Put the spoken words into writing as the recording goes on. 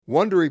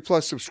Wondery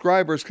Plus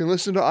subscribers can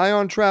listen to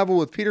Ion Travel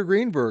with Peter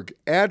Greenberg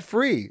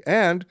ad-free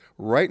and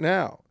right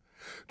now.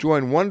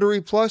 Join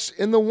Wondery Plus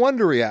in the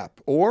Wondery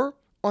app or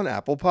on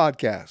Apple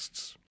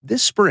Podcasts.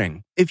 This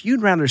spring, if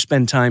you'd rather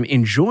spend time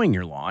enjoying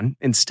your lawn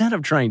instead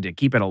of trying to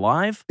keep it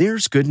alive,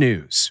 there's good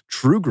news.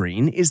 True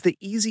Green is the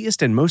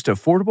easiest and most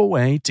affordable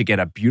way to get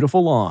a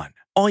beautiful lawn.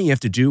 All you have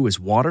to do is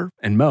water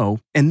and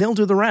mow, and they'll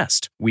do the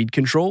rest. Weed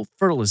control,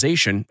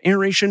 fertilization,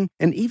 aeration,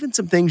 and even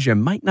some things you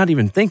might not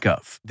even think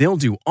of. They'll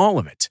do all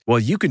of it, while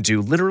you can do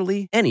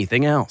literally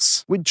anything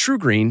else. With True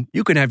Green,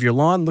 you can have your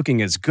lawn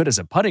looking as good as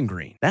a putting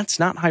green. That's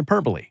not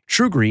hyperbole.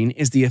 True Green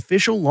is the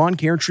official lawn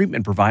care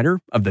treatment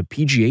provider of the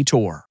PGA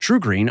Tour. True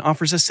Green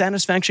offers a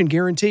satisfaction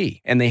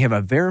guarantee, and they have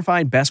a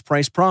verified best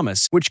price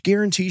promise, which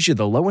guarantees you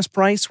the lowest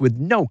price with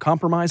no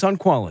compromise on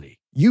quality.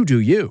 You do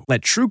you.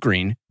 Let True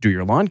Green do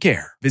your lawn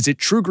care. Visit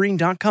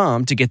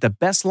truegreen.com to get the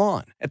best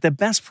lawn at the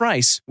best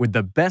price with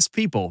the best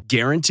people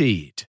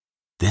guaranteed.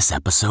 This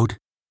episode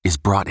is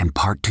brought in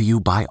part to you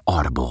by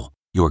Audible,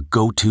 your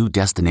go-to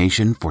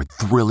destination for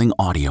thrilling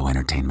audio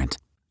entertainment.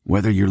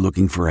 Whether you're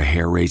looking for a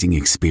hair-raising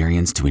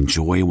experience to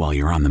enjoy while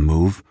you're on the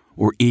move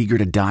or eager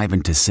to dive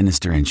into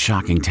sinister and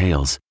shocking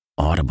tales,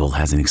 Audible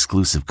has an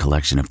exclusive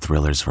collection of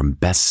thrillers from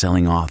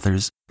best-selling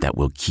authors that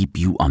will keep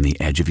you on the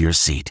edge of your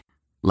seat.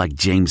 Like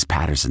James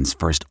Patterson's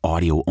first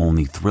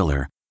audio-only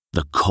thriller,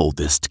 The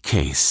Coldest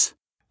Case.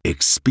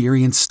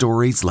 Experience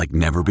stories like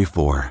never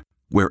before,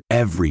 where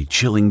every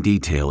chilling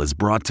detail is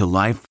brought to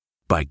life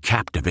by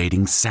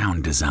captivating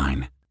sound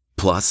design.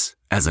 Plus,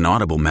 as an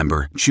Audible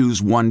member,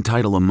 choose one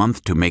title a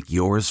month to make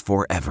yours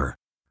forever.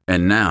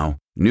 And now,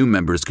 new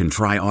members can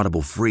try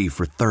Audible free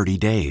for 30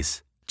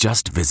 days.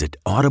 Just visit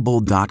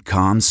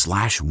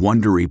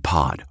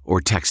audible.com/WonderyPod or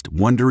text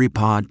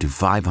WonderyPod to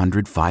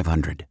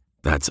 500-500.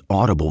 That's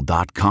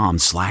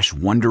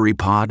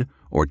audible.com/WonderyPod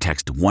or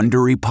text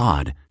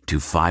WonderyPod to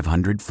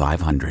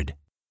 500-500.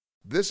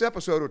 This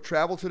episode of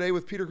Travel Today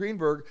with Peter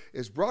Greenberg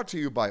is brought to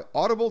you by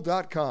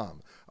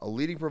Audible.com, a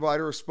leading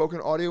provider of spoken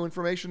audio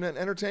information and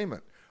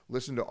entertainment.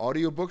 Listen to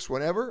audiobooks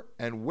whenever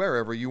and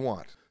wherever you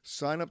want.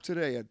 Sign up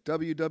today at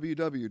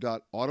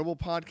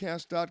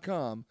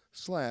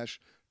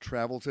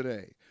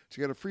www.audiblepodcast.com/traveltoday to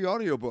get a free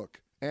audiobook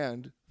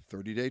and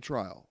 30-day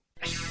trial.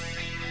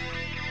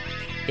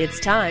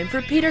 It's time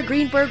for Peter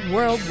Greenberg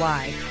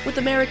Worldwide with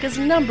America's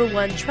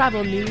 #1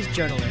 travel news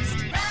journalist.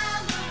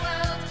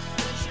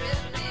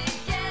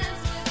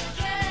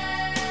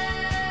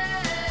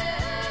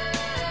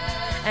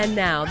 And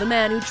now, the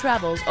man who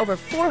travels over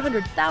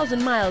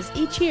 400,000 miles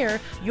each year,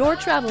 your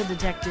travel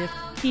detective,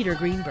 Peter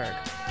Greenberg.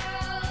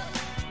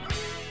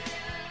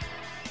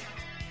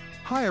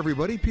 Hi,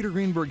 everybody. Peter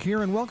Greenberg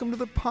here, and welcome to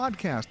the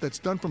podcast that's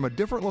done from a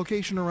different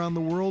location around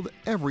the world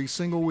every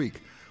single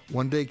week.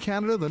 One day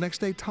Canada, the next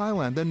day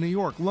Thailand, then New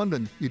York,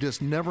 London. You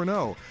just never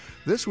know.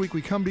 This week we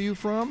come to you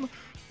from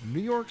New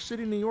York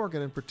City, New York,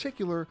 and in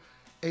particular,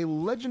 a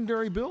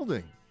legendary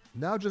building,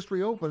 now just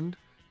reopened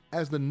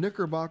as the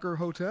Knickerbocker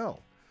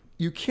Hotel.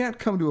 You can't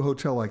come to a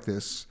hotel like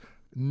this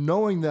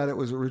knowing that it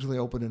was originally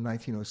opened in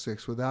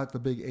 1906 without the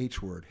big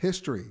H word,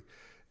 history.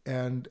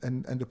 And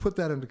to put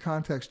that into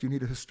context, you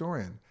need a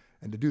historian.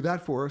 And to do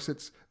that for us,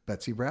 it's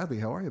Betsy Bradley.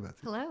 How are you,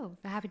 Betsy? Hello.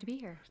 Happy to be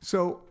here.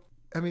 So,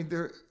 I mean,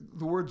 the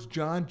words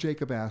John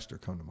Jacob Astor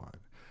come to mind.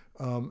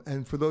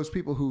 And for those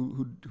people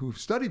who've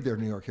studied their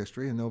New York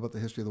history and know about the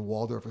history of the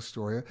Waldorf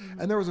Astoria,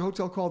 and there was a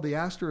hotel called the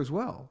Astor as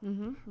well,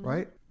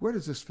 right? Where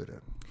does this fit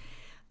in?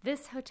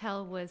 This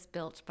hotel was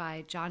built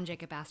by John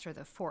Jacob Astor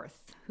IV,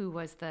 who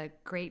was the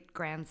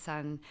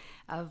great-grandson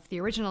of the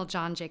original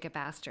John Jacob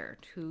Astor,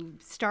 who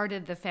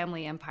started the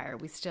family empire.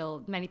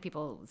 Many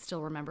people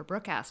still remember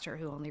Brooke Astor,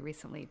 who only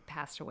recently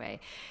passed away.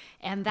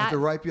 And that, at the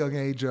ripe young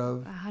age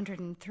of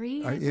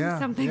 103,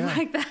 something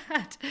like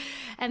that.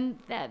 And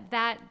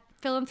that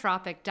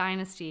philanthropic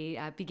dynasty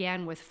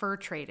began with fur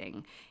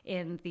trading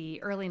in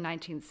the early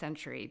 19th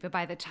century. But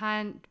by the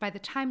time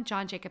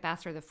John Jacob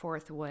Astor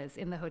IV was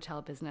in the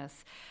hotel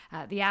business,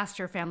 the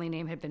Astor family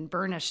name had been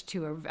burnished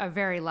to a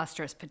very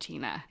lustrous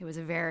patina. It was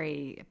a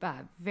very,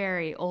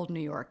 very old New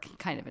York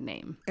kind of a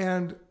name.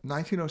 And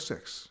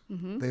 1906,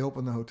 they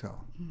opened the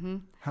hotel.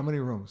 How many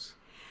rooms?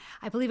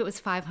 I believe it was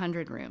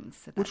 500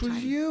 rooms at that time. Which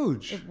was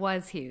huge. It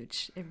was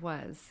huge. It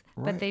was.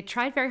 Right. But they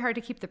tried very hard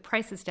to keep the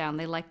prices down.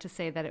 They like to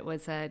say that it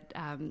was I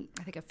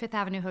think a Fifth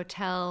Avenue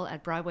hotel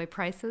at Broadway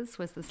prices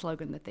was the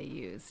slogan that they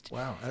used.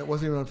 Wow. And it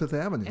wasn't even on Fifth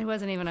Avenue. It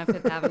wasn't even on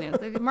Fifth Avenue.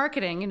 The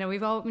marketing,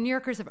 New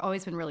Yorkers have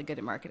always been really good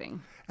at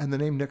marketing. And the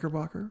name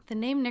Knickerbocker? The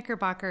name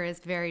Knickerbocker is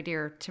very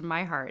dear to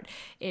my heart.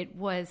 It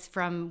was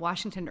from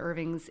Washington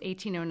Irving's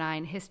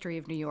 1809 History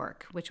of New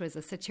York, which was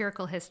a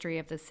satirical history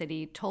of the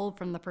city told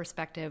from the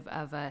perspective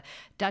of a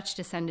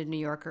Dutch-descended New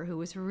Yorker who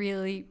was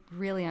really,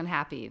 really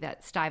unhappy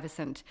that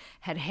Stuyvesant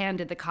had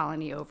handed the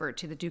colony over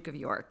to the Duke of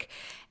York.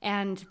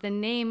 And the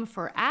name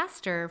for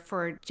Astor,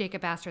 for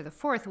Jacob Astor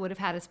IV, would have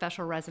had a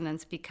special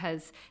resonance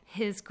because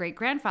his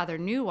great-grandfather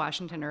knew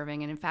Washington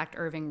Irving, and in fact,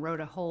 Irving wrote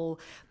a whole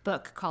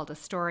book called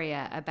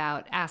Astoria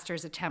about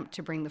Astor's attempt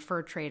to bring the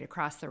fur trade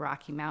across the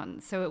Rocky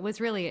Mountains. So it was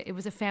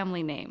a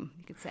family name,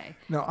 you could say.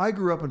 Now, I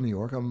grew up in New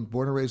York. I'm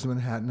born and raised in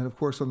Manhattan, and of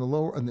course, on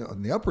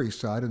the Upper East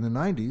Side in the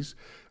 90s,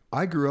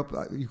 I grew up,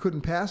 you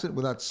couldn't pass it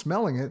without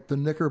smelling it, the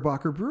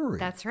Knickerbocker Brewery.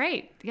 That's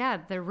right. Yeah,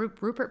 the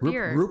Rupert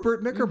beer.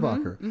 Rupert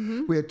Knickerbocker.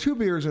 We had two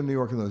beers in New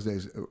York in those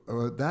days,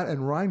 that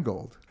and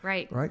Rheingold.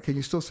 Right. Can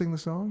you still sing the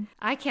song?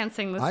 I can't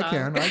sing the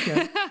song. I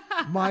can.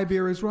 My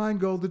beer is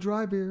Rheingold, the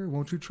dry beer.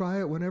 Won't you try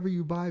it whenever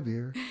you buy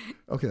beer?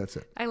 Okay, that's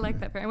it. I like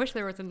that. I wish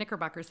there was a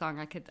Knickerbocker song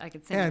I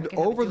could sing. And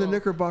over the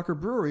Knickerbocker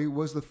Brewery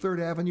was the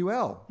 3rd Avenue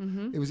L.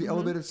 It was the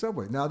elevated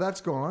subway. Now that's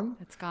gone.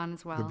 It's gone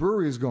as well. The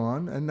brewery is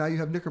gone, and now you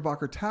have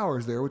Knickerbocker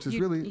Towers there, which is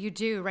really... You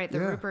do, right, the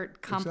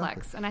Rupert complex.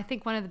 Exactly. And I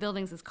think one of the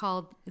buildings is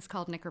called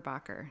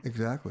Knickerbocker.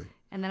 Exactly.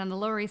 And then on the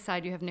Lower East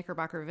Side, you have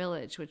Knickerbocker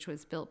Village, which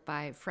was built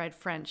by Fred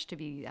French to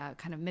be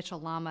kind of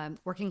Mitchell-Lama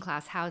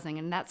working-class housing.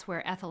 And that's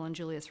where Ethel and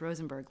Julius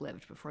Rosenberg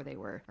lived before they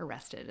were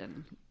arrested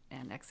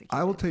and executed.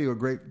 I will tell you a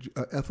great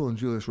Ethel and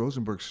Julius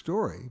Rosenberg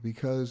story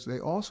because they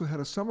also had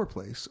a summer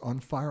place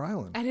on Fire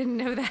Island. I didn't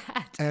know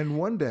that. And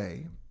one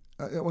day...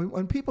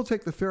 when people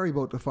take the ferry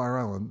boat to Fire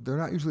Island, they're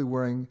not usually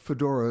wearing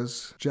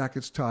fedoras,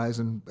 jackets, ties,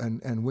 and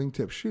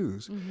wingtip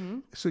shoes.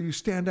 So you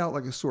stand out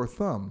like a sore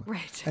thumb.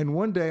 Right. And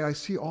one day I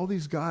see all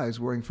these guys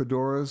wearing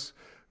fedoras,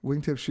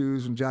 wingtip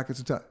shoes, and jackets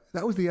and ties.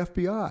 That was the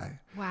FBI.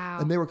 Wow.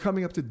 And they were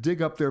coming up to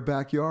dig up their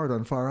backyard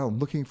on Fire Island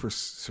looking for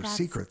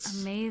secrets.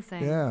 That's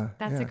amazing. Yeah.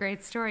 That's a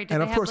great story. Did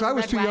and they of have course, I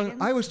was red too young.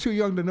 wagons? I was too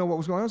young to know what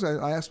was going on. So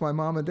I asked my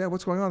mom and dad,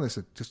 "What's going on?" They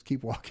said, "Just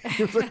keep walking."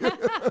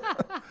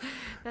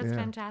 That's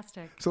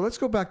fantastic. So let's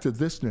go back to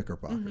this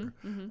Knickerbocker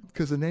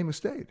because the name has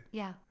stayed.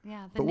 Yeah.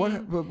 But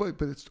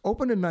it's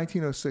opened in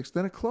 1906.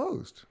 Then it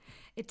closed.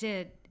 It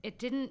did. It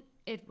didn't.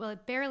 It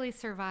barely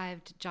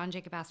survived John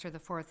Jacob Astor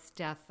IV's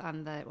death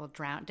on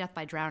death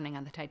by drowning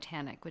on the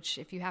Titanic, which,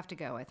 if you have to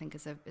go, I think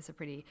is a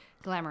pretty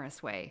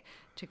glamorous way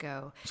to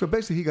go. So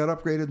basically, he got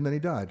upgraded and then he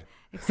died.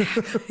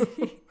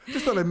 Exactly.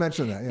 Just thought I'd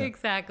mention that. Yeah.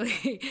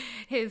 Exactly.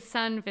 His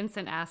son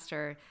Vincent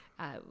Astor,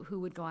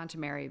 who would go on to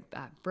marry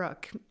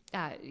Brooke,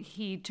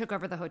 he took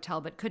over the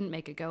hotel but couldn't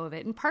make a go of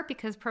it, in part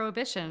because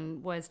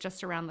Prohibition was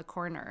just around the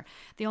corner.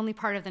 The only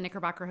part of the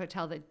Knickerbocker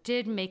Hotel that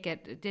did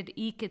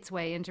eke its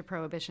way into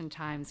Prohibition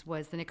times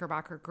was the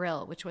Knickerbocker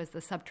Grill, which was the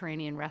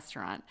subterranean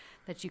restaurant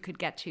that you could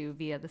get to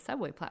via the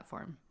subway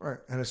platform. Right,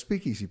 and a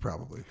speakeasy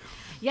probably.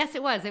 Yes,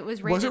 it was. It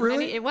was rated. Was it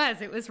really?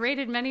 It was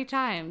rated many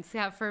times.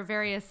 Yeah, for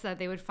various.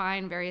 They would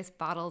find various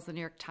bottles. The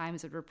New York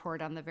Times would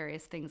report on the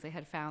various things they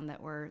had found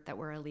that were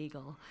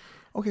illegal.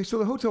 Okay, so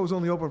the hotel was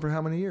only open for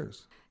how many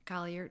years?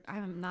 Golly,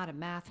 I'm not a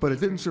math But major. it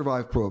didn't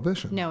survive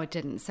Prohibition. No, it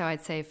didn't. So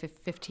I'd say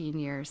 15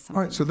 years.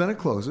 All right, so then it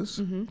closes.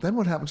 Then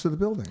what happens to the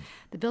building?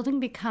 The building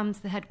becomes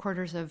the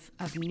headquarters of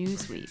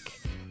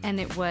Newsweek, and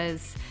it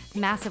was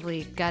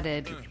massively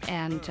gutted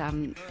and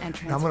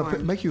transformed. Now I'm going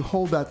to make you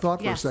hold that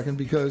thought for a second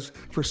because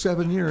for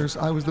 7 years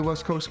I was the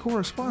West Coast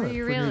correspondent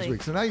for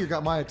Newsweek. So now you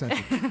got my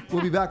attention.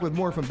 We'll be back with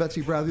more from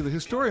Betsy Bradley, the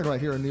historian right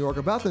here in New York,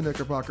 about the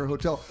Knickerbocker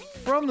Hotel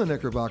from the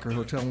Knickerbocker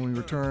Hotel when we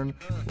return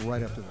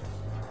right after this.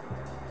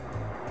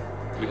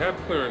 We have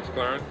clearance,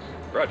 Clarence.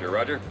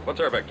 Roger.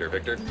 What's our vector,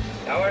 Victor?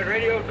 Howard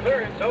radio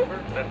clearance, over.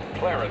 That's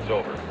Clarence,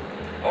 over.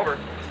 Over.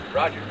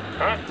 Roger.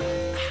 Huh?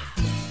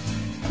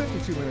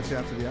 52 minutes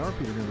after the hour,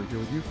 Peter Greenberg here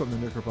with you from the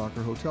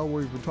Knickerbocker Hotel,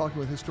 where we've been talking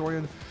with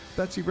historian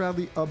Betsy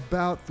Bradley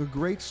about the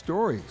great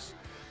stories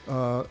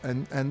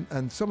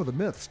and some of the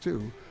myths,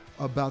 too,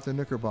 about the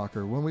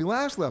Knickerbocker. When we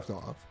last left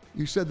off,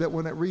 you said that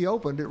when it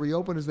reopened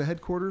as the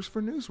headquarters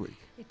for Newsweek.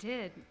 It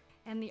did.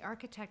 And the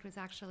architect was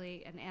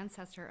actually an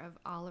ancestor of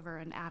Oliver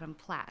and Adam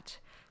Platt.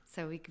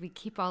 So we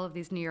keep all of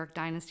these New York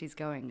dynasties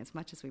going as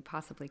much as we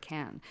possibly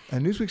can.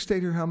 And Newsweek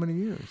stayed here how many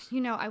years?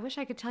 You know, I wish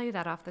I could tell you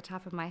that off the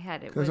top of my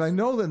head. Because I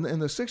know that in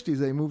the 60s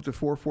they moved to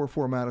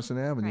 444 Madison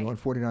Avenue on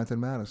 49th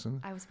and Madison.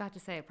 I was about to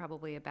say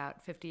probably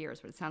about 50 years,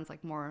 but it sounds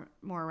like more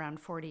around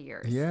 40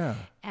 years. Yeah.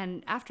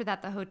 And after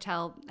that, the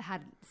hotel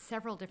had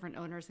several different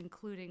owners,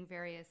 including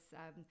various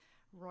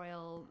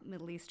royal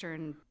Middle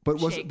Eastern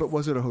sheikhs. But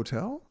was it a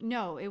hotel?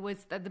 No, it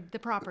was the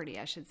property,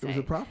 I should say. It was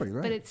a property,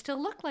 right? But it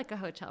still looked like a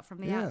hotel from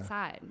the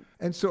outside.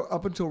 And so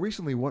up until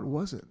recently, what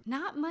was it?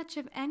 Not much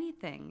of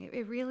anything.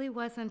 It really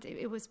wasn't.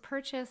 It was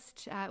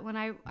purchased when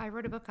I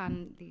wrote a book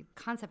on the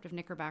concept of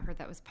Knickerbocker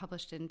that was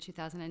published in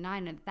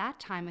 2009. At that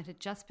time, it had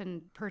just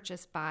been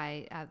purchased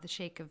by the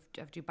Sheikh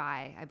of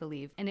Dubai, I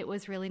believe. And it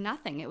was really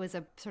nothing. It was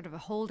a sort of a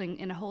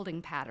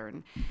holding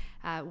pattern,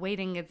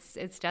 waiting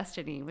its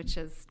destiny, which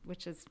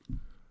is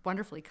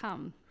wonderfully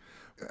come.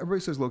 Everybody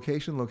says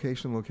location,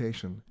 location,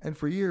 location. And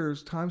for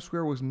years, Times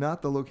Square was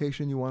not the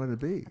location you wanted to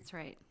be. That's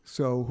right.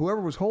 So whoever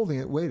was holding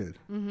it waited.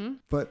 Mm-hmm.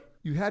 But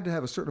you had to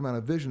have a certain amount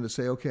of vision to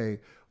say, okay,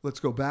 let's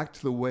go back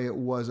to the way it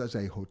was as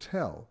a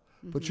hotel.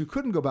 But you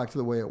couldn't go back to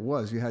the way it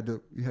was. You had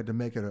to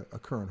make it a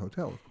current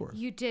hotel, of course.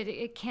 You did.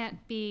 It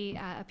can't be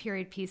a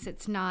period piece.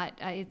 It's not.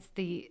 It's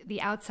the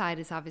outside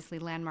is obviously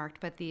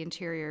landmarked, but the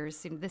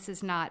interiors. This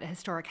is not a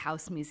historic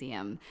house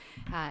museum.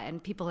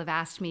 And people have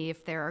asked me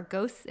if there are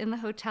ghosts in the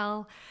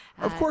hotel.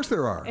 Of course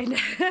there are. And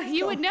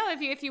you would know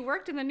if you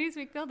worked in the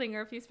Newsweek building,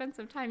 or if you spent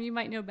some time, you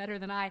might know better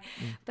than I.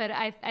 But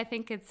I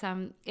think it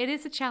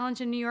is a challenge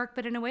in New York,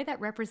 but in a way that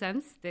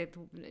represents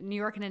New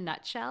York in a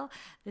nutshell.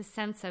 This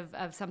sense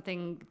of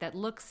something that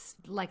looks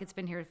like it's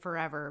been here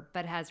forever,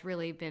 but has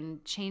really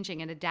been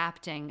changing and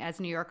adapting, as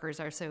New Yorkers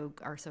are so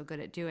good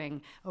at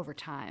doing over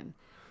time.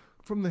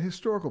 From the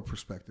historical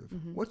perspective,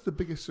 what's the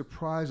biggest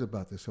surprise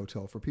about this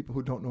hotel for people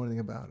who don't know anything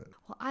about it?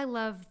 Well, I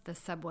love the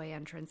subway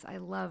entrance. I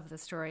love the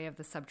story of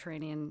the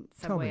subterranean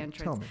subway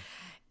entrance. Tell me.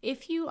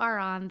 If you are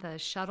on the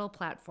shuttle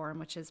platform,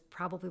 which is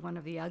probably one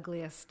of the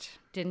ugliest,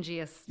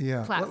 dingiest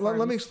platforms.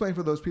 Let me explain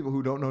for those people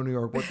who don't know New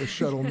York what the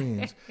shuttle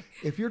means.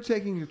 If you're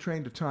taking the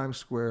train to Times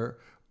Square,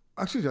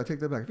 excuse me, I take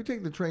that back. If you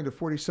take the train to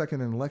 42nd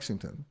and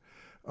Lexington,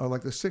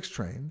 like the 6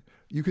 train,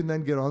 you can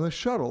then get on the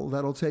shuttle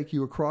that'll take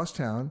you across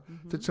town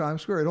to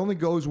Times Square. It only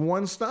goes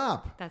one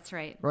stop. That's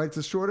right. Right? It's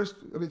the shortest,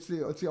 it's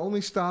the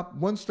only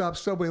one-stop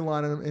subway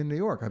line in New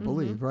York, I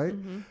believe, right?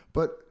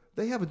 But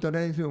they haven't done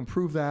anything to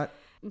improve that.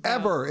 No.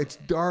 Ever. It's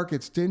dark.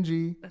 It's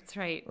dingy. That's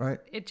right. Right.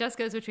 It just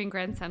goes between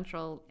Grand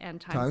Central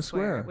and Times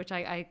Square, which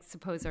I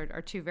suppose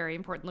are two very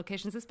important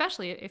locations,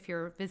 especially if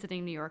you're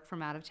visiting New York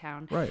from out of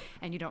town, right,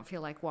 and you don't feel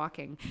like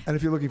walking. And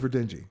if you're looking for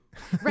dingy,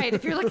 right?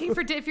 If you're looking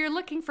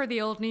for the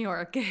old New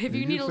York, if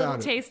you need a little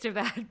taste of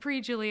that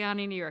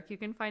pre-Giuliani New York, you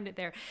can find it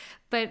there.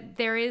 But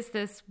there is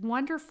this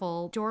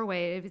wonderful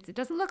doorway. It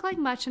doesn't look like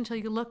much until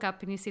you look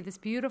up and you see this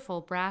beautiful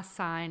brass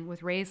sign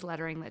with raised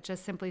lettering that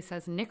just simply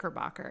says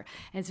Knickerbocker,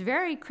 and it's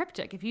very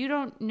cryptic. If you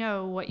don't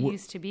know what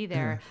used to be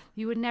there,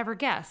 you would never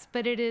guess.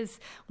 But it is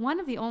one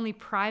of the only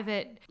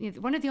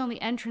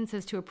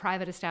entrances to a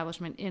private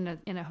establishment in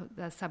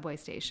a subway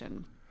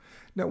station.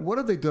 Now, what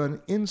have they done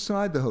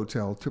inside the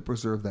hotel to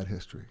preserve that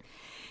history?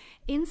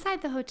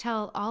 Inside the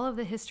hotel, all of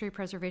the history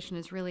preservation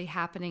is really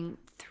happening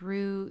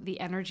through the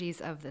energies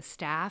of the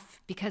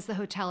staff, because the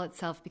hotel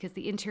itself, because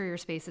the interior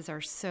spaces are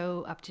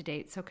so up to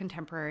date, so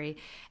contemporary,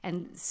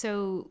 and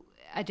so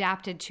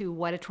adapted to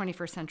what a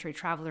 21st century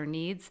traveler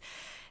needs.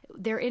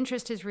 Their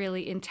interest is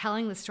really in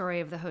telling the story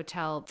of the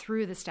hotel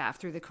through the staff,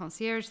 through the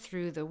concierge,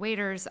 through the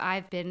waiters.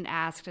 I've been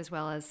asked, as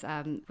well as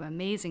an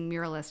amazing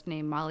muralist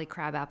named Molly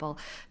Crabapple,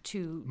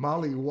 to...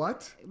 Molly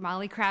what?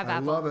 Molly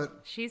Crabapple. I love it.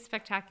 She's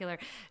spectacular.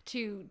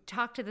 To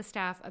talk to the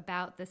staff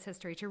about this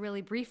history, to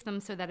really brief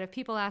them so that if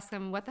people ask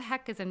them, what the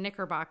heck is a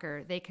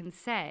Knickerbocker, they can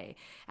say.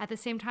 At the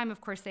same time,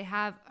 of course, they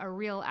have a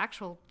real,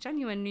 actual,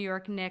 genuine New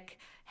York Knick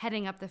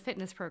heading up the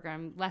fitness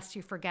program, lest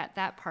you forget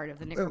that part of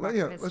the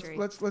Knickerbocker history.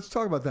 Let's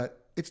talk about that.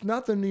 It's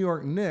not the New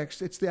York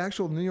Knicks, it's the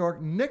actual New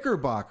York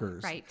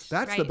Knickerbockers. Right.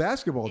 That's the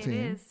basketball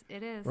team.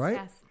 It is. Right?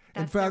 Yes.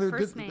 That's their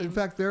first name. In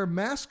fact, their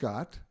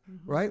mascot,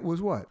 right,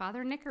 was what?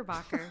 Father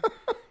Knickerbocker.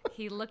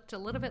 He looked a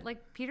little bit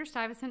like Peter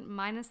Stuyvesant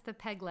minus the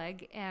peg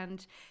leg.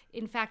 And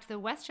in fact, the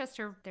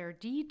Westchester, their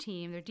D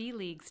team, their D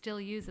league, still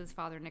uses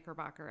Father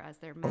Knickerbocker as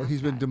their mascot. Oh,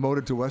 he's been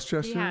demoted to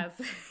Westchester?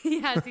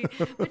 He has.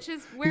 Which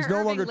is where he's no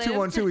Irving longer lived.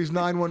 212, he's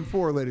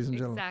 914, ladies and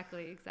gentlemen.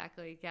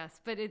 Exactly, yes.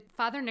 But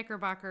Father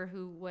Knickerbocker,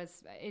 who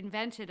was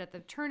invented at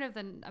the turn of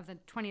the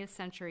 20th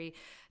century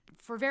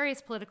for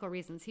various political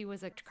reasons. He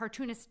was a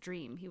cartoonist's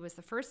dream. He was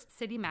the first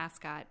city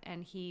mascot,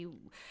 and he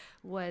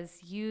was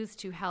used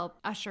to help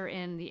usher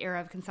in the era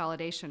of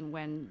consolidation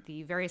when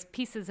the various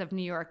pieces of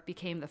New York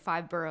became the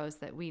 5 boroughs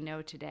that we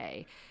know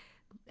today.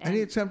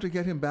 Any attempt to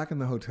get him back in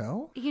the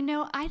hotel?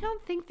 I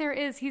don't think there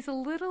is. He's a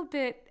little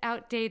bit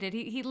outdated.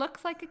 He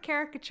looks like a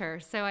caricature,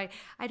 so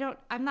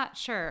I'm not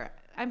sure.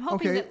 I'm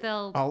hoping that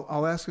they'll...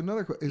 I'll ask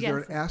another question. Is there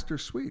an Astor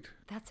Suite?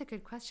 That's a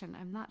good question.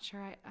 I'm not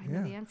sure I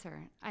know the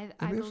answer. I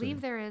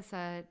believe there is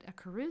a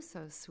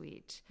Caruso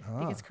Suite,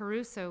 because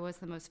Caruso was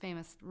the most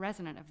famous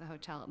resident of the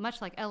hotel.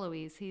 Much like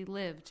Eloise, he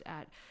lived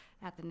at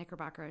the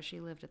Knickerbocker. She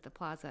lived at the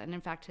Plaza. And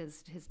in fact,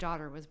 his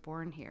daughter was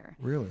born here.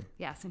 Really?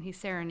 Yes, and he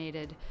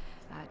serenaded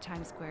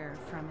Times Square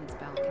from his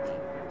balcony.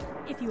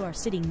 If you are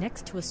sitting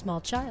next to a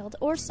small child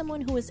or someone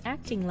who is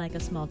acting like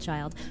a small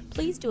child,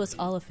 please do us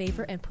all a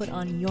favor and put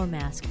on your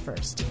mask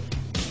first.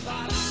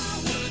 But I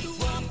would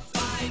walk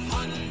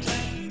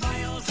 500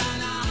 miles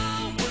and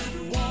I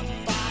would walk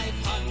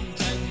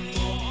 500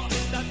 more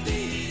to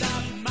be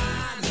the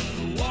man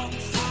who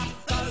walks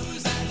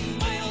 1,000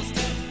 miles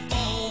to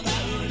follow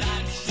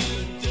that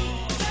should do.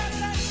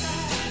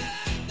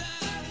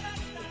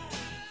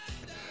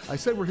 I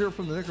said we're here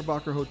from the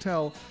Knickerbocker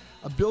Hotel,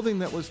 a building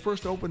that was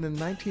first opened in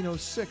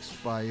 1906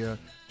 by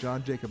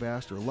John Jacob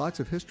Astor. Lots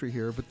of history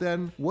here. But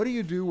then what do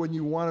you do when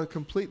you want to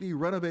completely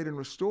renovate and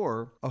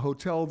restore a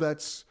hotel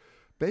that's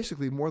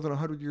basically more than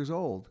 100 years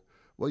old?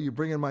 Well, you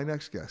bring in my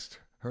next guest.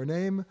 Her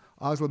name,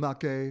 Asla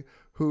Nake,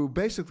 who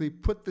basically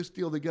put this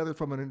deal together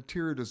from an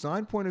interior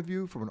design point of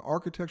view, from an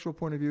architectural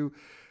point of view,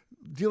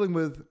 dealing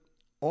with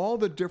all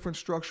the different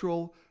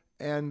structural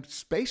and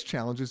space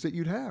challenges that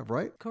you'd have,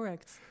 right?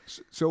 Correct.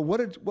 So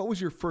what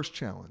was your first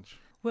challenge?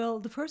 Well,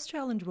 the first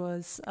challenge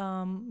was,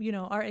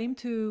 our aim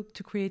to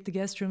create the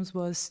guest rooms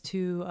was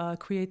to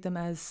create them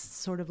as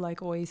sort of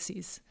like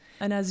oases.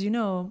 And as you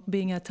know,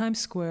 being at Times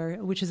Square,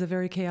 which is a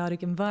very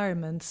chaotic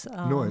environment,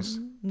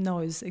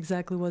 noise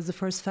exactly was the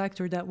first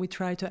factor that we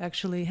tried to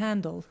actually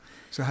handle.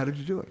 So how did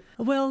you do it?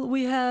 Well,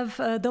 we have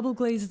double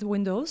glazed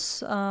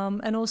windows,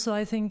 and also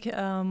I think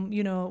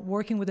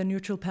working with a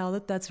neutral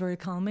palette that's very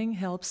calming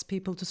helps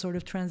people to sort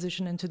of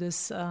transition into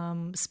this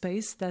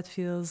space that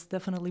feels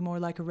definitely more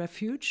like a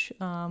refuge,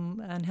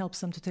 and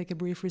helps them to take a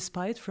brief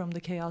respite from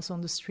the chaos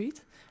on the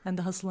street and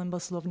the hustle and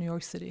bustle of New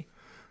York City.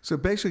 So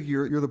basically,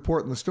 you're the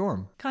port in the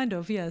storm. Kind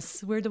of,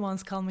 yes. We're the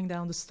ones calming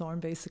down the storm,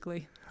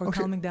 basically, or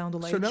calming down the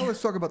lake. So now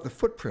let's talk about the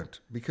footprint,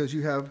 because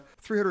you have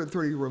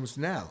 330 rooms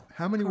now.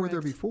 How many were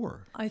there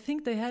before? I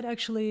think they had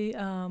actually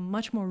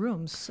much more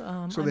rooms.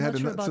 So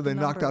they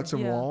knocked out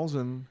some walls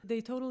and...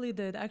 They totally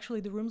did. Actually,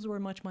 the rooms were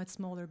much, much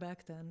smaller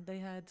back then. They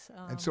had...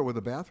 and so were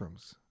the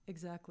bathrooms.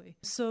 Exactly.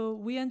 So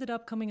we ended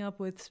up coming up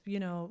with,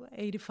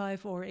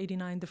 85 or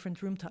 89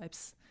 different room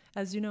types.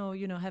 As you know,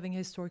 having a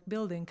historic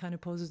building kind of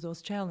poses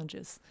those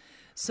challenges.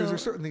 So because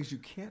there's certain things you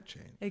can't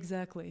change.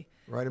 Exactly.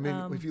 Right? I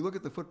mean, if you look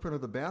at the footprint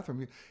of the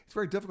bathroom, it's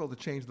very difficult to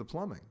change the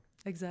plumbing.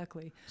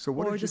 Exactly. So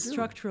what did you do? Or the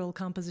structural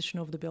composition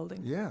of the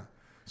building. Yeah.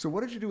 So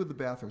what did you do with the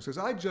bathrooms? Because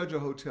I judge a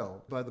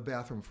hotel by the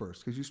bathroom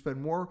first, because you spend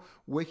more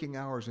waking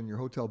hours in your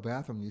hotel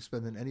bathroom than you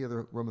spend in any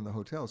other room in the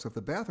hotel. So if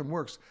the bathroom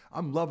works,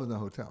 I'm loving the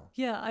hotel.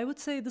 Yeah, I would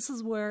say this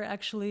is where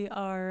actually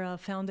our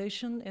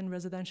foundation in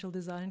residential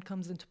design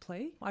comes into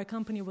play. Our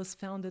company was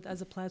founded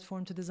as a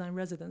platform to design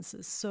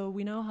residences. So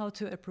we know how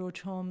to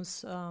approach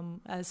homes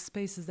as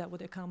spaces that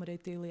would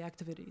accommodate daily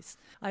activities.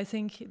 I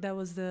think that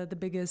was the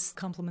biggest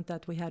compliment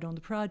that we had on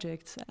the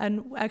project.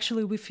 And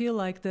actually, we feel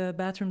like the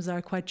bathrooms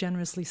are quite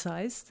generously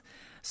sized.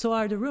 So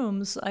are the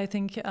rooms. I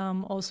think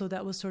also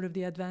that was sort of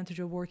the advantage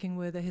of working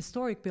with a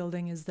historic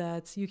building, is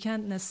that you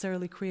can't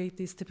necessarily create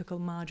these typical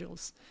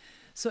modules.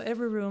 So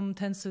every room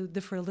tends to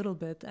differ a little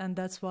bit, and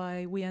that's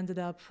why we ended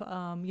up,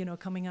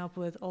 coming up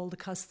with all the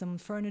custom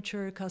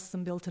furniture,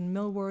 custom built-in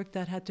millwork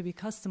that had to be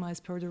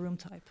customized per the room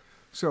type.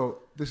 So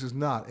this is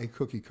not a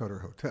cookie-cutter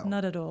hotel.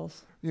 Not at all.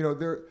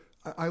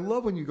 I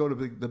love when you go to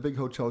the big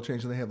hotel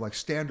chains and they have like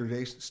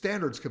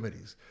standards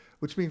committees,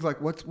 which means like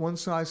what's one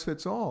size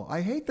fits all.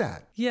 I hate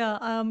that. Yeah,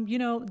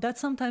 that's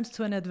sometimes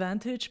to an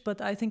advantage,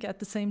 but I think at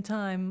the same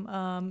time,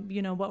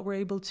 what we're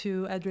able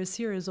to address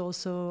here is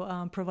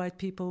also provide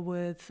people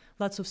with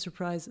lots of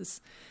surprises.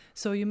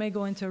 So you may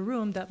go into a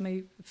room that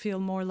may feel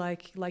more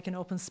like an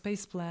open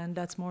space plan,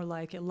 that's more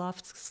like a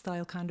loft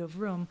style kind of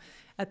room.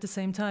 At the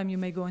same time, you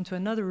may go into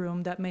another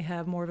room that may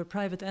have more of a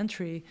private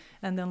entry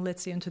and then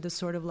lets you into this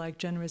sort of like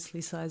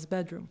generously sized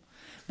bedroom.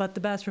 But the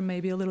bathroom may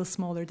be a little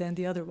smaller than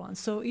the other one.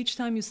 So each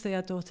time you stay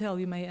at the hotel,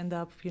 you may end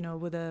up,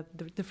 with a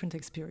different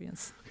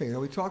experience. Okay,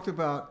 we talked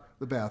about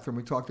the bathroom.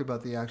 We talked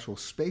about the actual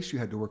space you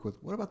had to work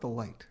with. What about the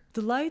light?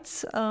 The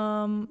light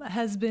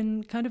has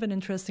been kind of an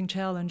interesting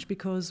challenge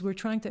because we're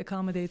trying to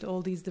accommodate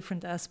all these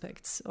different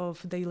aspects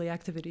of daily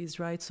activities,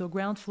 right? So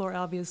ground floor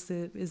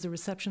obviously is the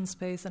reception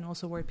space and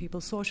also where people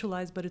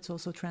socialize, but it's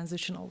also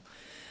transitional.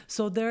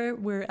 So there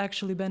we're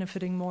actually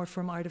benefiting more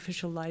from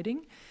artificial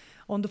lighting.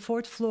 On the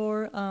fourth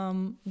floor,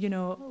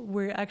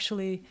 we're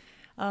actually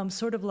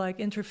sort of like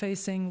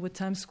interfacing with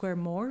Times Square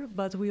more,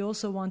 but we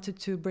also wanted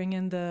to bring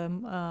in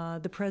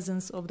the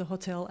presence of the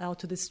hotel out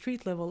to the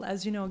street level.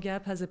 As you know,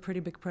 Gap has a pretty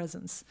big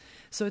presence.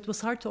 So it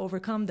was hard to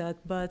overcome that,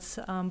 but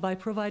by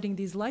providing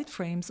these light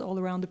frames all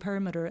around the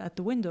perimeter at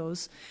the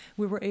windows,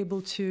 we were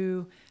able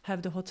to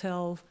have the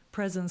hotel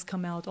presence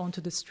come out onto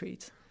the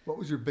street. What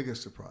was your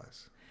biggest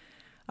surprise?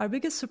 Our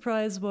biggest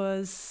surprise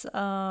was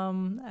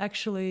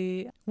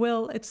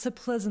it's a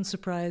pleasant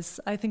surprise.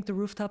 I think the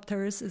rooftop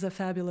terrace is a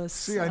fabulous...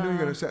 See, I knew you were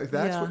going to say,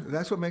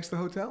 that's what makes the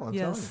hotel, I'm telling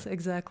you. Yes,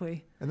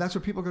 exactly. And that's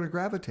what people are going to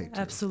gravitate to.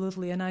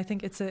 Absolutely, and I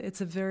think it's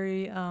a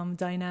very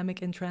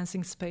dynamic,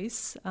 entrancing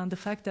space. And the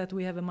fact that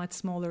we have a much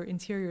smaller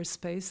interior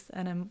space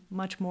and a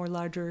much more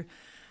larger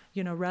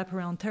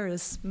wraparound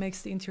terrace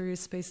makes the interior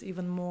space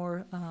even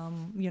more,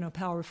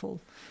 powerful.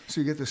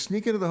 So you get to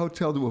sneak into the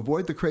hotel to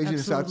avoid the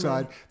craziness Absolutely.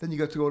 outside. Then you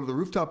get to go to the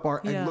rooftop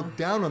bar and look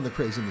down on the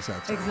craziness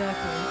outside.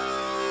 Exactly.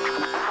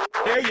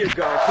 There you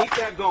go. Keep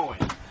that going.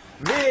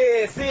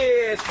 This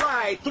is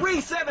Flight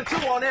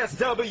 372 on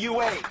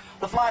SWA.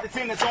 The flight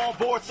attendants on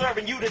board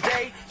serving you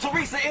today.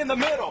 Teresa in the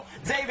middle,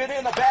 David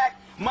in the back.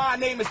 My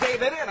name is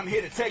David, and I'm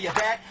here to tell you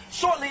that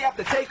shortly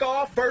after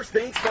takeoff, first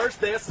things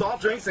first, there's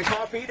soft drinks and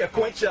coffee to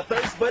quench your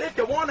thirst. But if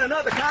you want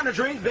another kind of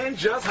drink, then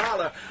just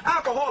holler.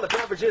 Alcoholic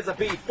beverages will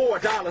be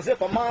 $4. If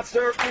a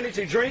Monster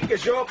Energy drink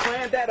is your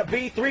plan, that'll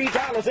be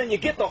 $3, and you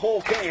get the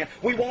whole can.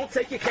 We won't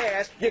take your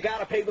cash, you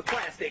gotta pay with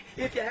plastic.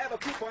 If you have a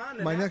coupon...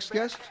 then My that's next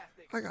guest,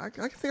 fantastic.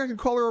 I think I can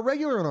call her a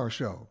regular on our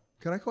show.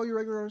 Can I call you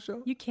regular on our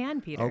show? You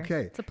can, Peter.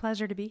 Okay. It's a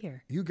pleasure to be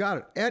here. You got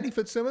it. Andy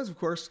Fitzsimmons, of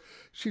course,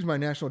 she's my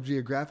National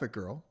Geographic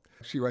girl.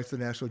 She writes the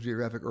National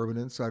Geographic Urban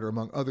Insider,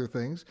 among other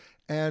things.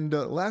 And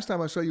last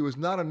time I saw you was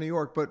not in New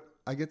York, but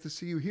I get to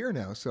see you here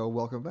now. So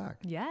welcome back.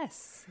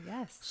 Yes.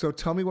 So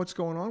tell me what's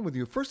going on with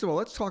you. First of all,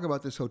 let's talk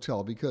about this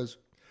hotel because,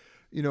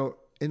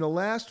 in the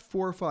last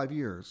 4 or 5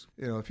 years,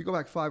 if you go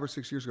back 5 or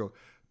 6 years ago,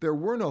 there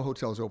were no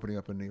hotels opening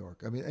up in New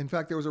York. I mean, in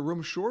fact, there was a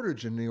room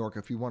shortage in New York,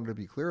 if you wanted to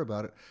be clear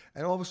about it.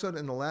 And all of a sudden,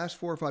 in the last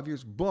 4 or 5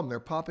 years, boom, they're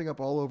popping up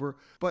all over,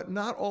 but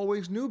not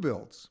always new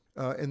builds.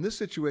 In this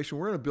situation,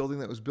 we're in a building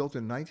that was built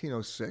in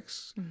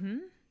 1906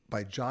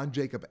 by John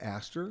Jacob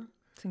Astor.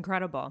 It's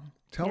incredible.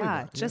 Tell me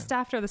about it. Just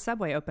after the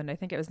subway opened, I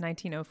think it was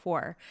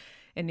 1904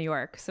 in New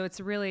York. So it's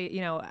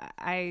really,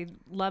 I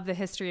love the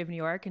history of New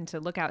York, and to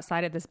look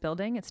outside of this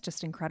building, it's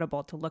just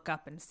incredible to look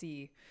up and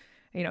see,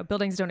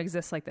 buildings don't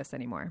exist like this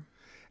anymore.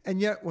 And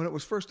yet, when it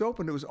was first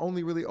opened, it was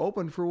only really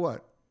open for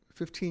what,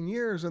 15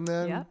 years, and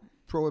then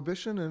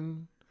Prohibition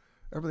and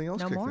everything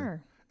else kicked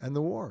in. And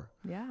the war.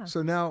 Yeah.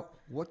 So now,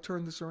 what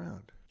turned this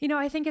around?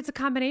 I think it's a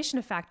combination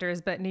of factors,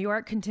 but New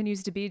York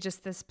continues to be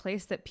just this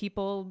place that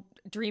people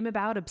dream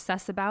about,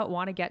 obsess about,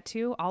 want to get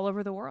to all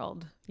over the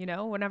world.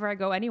 Whenever I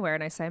go anywhere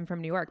and I say I'm from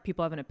New York,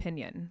 people have an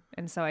opinion.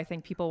 And so I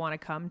think people want to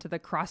come to the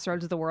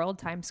crossroads of the world,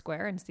 Times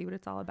Square, and see what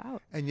it's all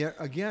about. And yet,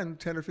 again,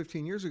 10 or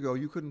 15 years ago,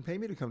 you couldn't pay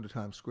me to come to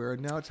Times Square,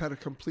 and now it's had a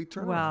complete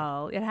turnaround.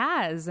 Well, it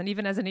has. And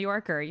even as a New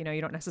Yorker, you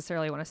don't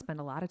necessarily want to spend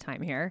a lot of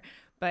time here,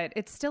 but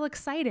it's still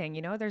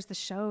exciting. There's the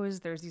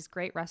shows, there's these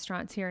great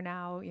restaurants here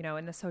now,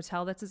 in this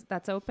hotel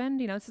that's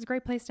opened. It's a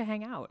great place to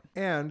hang out.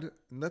 And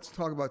let's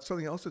talk about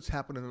something else that's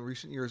happened in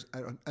recent years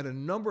at a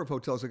number of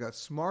hotels that got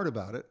smart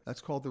about it.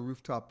 That's called the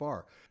rooftop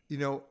bar.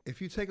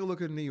 If you take a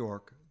look at New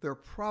York, there are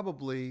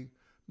probably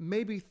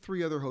maybe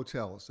 3 other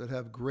hotels that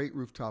have great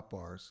rooftop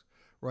bars,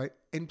 right?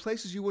 In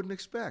places you wouldn't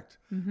expect,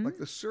 like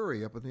the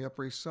Surrey up on the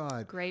Upper East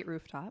Side. Great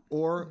rooftop.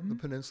 Or the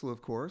Peninsula,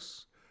 of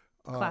course.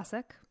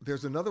 Classic.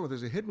 There's another one.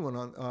 There's a hidden one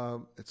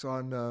on. It's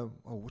on.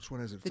 Which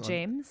one is it? The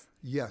James.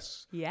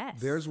 Yes.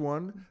 Yes. There's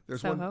one.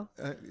 There's Soho.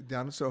 one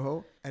down in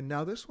Soho, and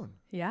now this one.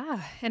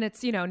 Yeah, and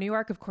it's New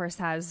York, of course,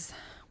 has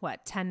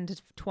 10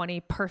 to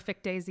 20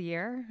 perfect days a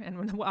year, and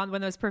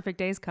when those perfect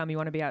days come, you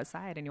want to be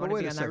outside and you want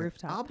to be on that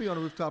rooftop. I'll be on a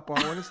rooftop bar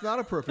when it's not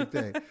a perfect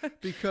day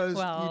because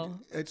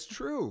it's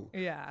true.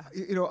 Yeah.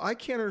 I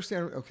can't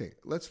understand. Okay,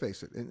 let's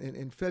face it.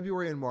 In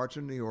February and March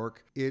in New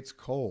York, it's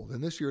cold,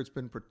 and this year it's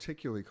been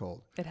particularly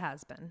cold. It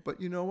has been. But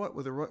you know what?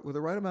 With the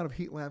right amount of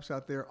heat lamps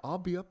out there, I'll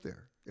be up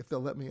there if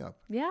they'll let me up.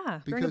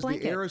 Yeah, because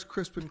the air is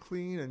crisp and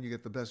clean, and you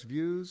get the best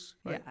views.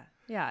 Right?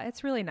 Yeah,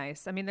 it's really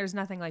nice. I mean, there's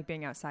nothing like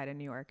being outside in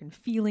New York and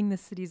feeling the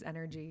city's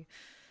energy.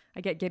 I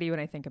get giddy when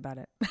I think about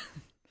it.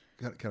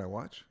 Can I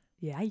watch?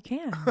 Yeah, you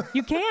can.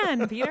 You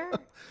can, Peter.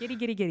 Giddy,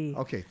 giddy, giddy.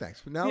 Okay,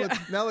 thanks. But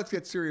now let's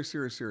get serious.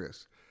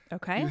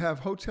 Okay. You have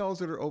hotels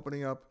that are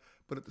opening up,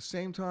 but at the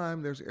same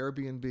time, there's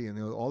Airbnb,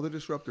 and all the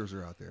disruptors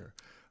are out there.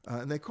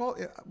 And they call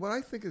it, what I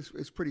think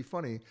is pretty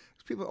funny,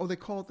 is people, they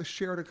call it the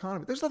shared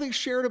economy. There's nothing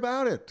shared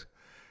about it.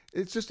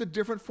 It's just a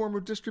different form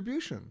of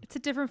distribution. It's a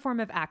different form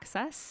of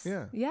access.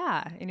 Yeah.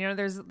 Yeah. And,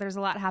 there's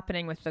a lot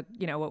happening with the,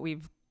 what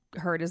we've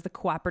heard is the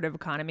cooperative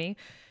economy.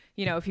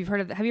 If you've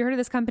have you heard of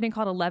this company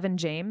called 11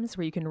 James,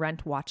 where you can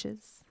rent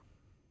watches?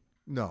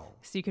 No.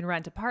 So you can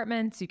rent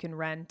apartments, you can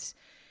rent,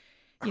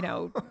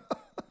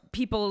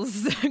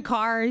 people's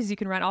cars, you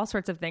can rent all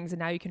sorts of things. And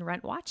now you can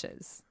rent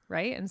watches,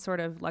 right? And sort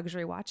of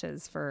luxury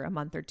watches for a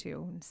month or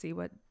two and see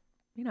what,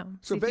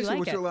 So basically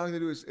what you're allowing to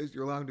do is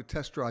you're allowing to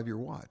test drive your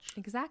watch.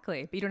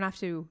 Exactly. But you don't have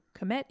to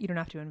commit. You don't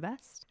have to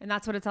invest. And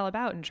that's what it's all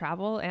about in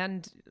travel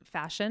and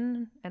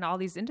fashion and all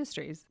these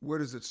industries. Where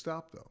does it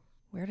stop, though?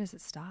 Where does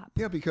it stop?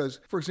 Yeah, because,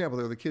 for example,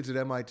 there were the kids at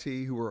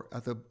MIT who were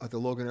at the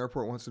Logan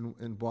Airport once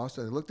in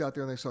Boston. They looked out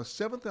there and they saw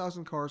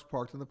 7,000 cars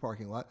parked in the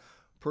parking lot,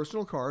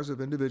 personal cars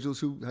of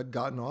individuals who had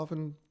gotten off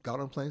and got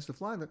on planes to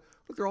fly. And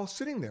look, they're all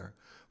sitting there.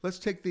 Let's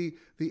take the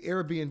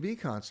Airbnb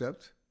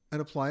concept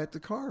and apply it to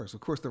cars.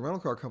 Of course, the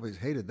rental car companies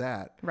hated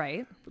that.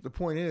 Right. But the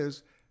point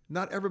is,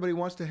 not everybody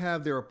wants to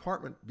have their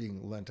apartment being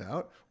lent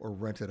out or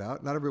rented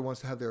out. Not everybody wants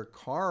to have their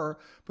car.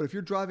 But if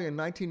you're driving a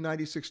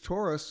 1996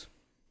 Taurus,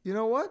 you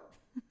know what?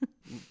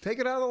 Take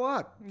it out of the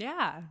lot.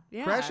 Yeah.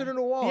 Crash it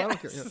into a wall. Yes. I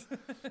don't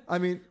care. I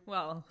mean,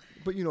 well,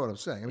 but you know what I'm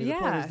saying. I mean, the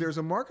point is there's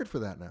a market for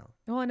that now.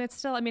 Well, and it's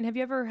still, have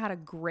you ever had a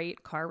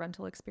great car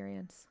rental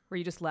experience where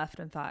you just left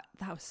and thought,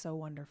 that was so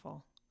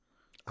wonderful?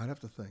 I'd have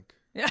to think.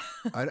 Yeah.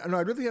 I'd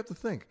really have to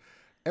think.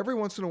 Every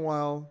once in a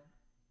while,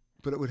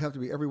 but it would have to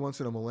be every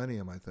once in a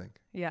millennium, I think.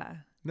 Yeah.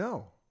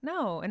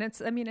 No, and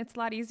it's a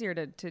lot easier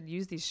to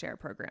use these share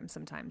programs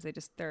sometimes.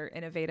 They're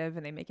innovative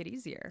and they make it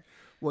easier.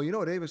 Well, you know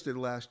what Avis did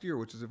last year,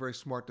 which is a very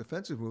smart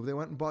defensive move? They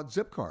went and bought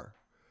Zipcar.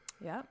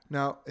 Yeah.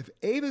 Now, if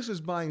Avis is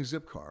buying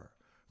Zipcar,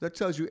 that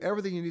tells you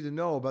everything you need to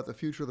know about the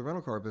future of the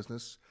rental car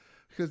business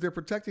because they're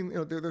protecting,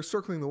 they're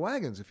circling the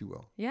wagons, if you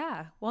will.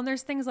 Yeah. Well, and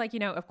there's things like,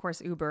 of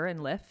course, Uber and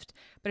Lyft.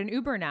 But in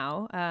Uber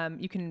now,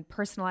 you can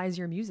personalize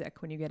your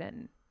music when you get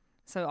in.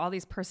 So all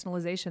these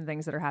personalization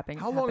things that are happening.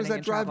 How long is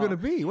that drive going to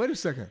be? Wait a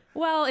second.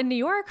 Well, in New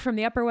York, from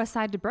the Upper West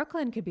Side to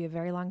Brooklyn could be a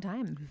very long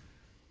time.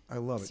 I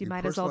love it. So you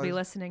might as well be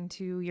listening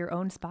to your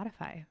own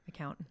Spotify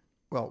account.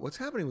 Well, what's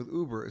happening with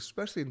Uber,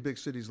 especially in big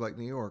cities like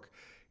New York,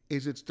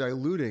 is it's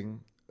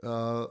diluting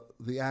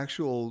the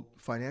actual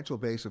financial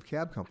base of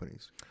cab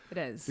companies. It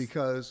is.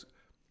 Because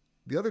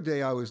the other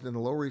day I was in the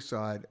Lower East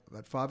Side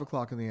at 5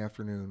 o'clock in the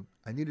afternoon.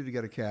 I needed to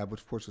get a cab,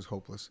 which of course was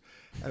hopeless.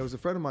 And it was a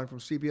friend of mine from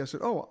CBS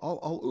said, "Oh,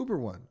 I'll Uber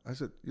one." I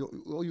said,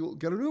 "You'll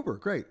get an Uber,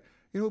 great."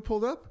 You know who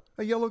pulled up?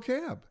 A yellow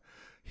cab.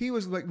 He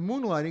was like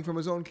moonlighting from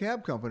his own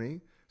cab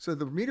company, so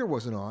the meter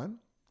wasn't on.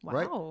 Wow.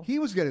 Right? He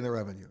was getting the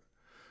revenue.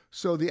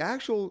 So the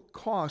actual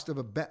cost of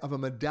a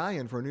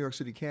medallion for a New York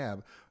City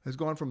cab has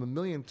gone from $1.2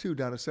 million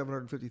down to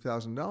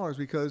 $750,000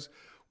 because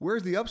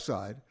where's the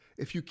upside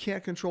if you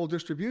can't control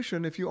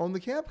distribution if you own the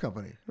cab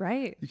company?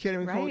 Right. You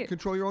can't even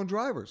control your own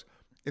drivers.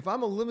 If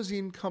I'm a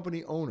limousine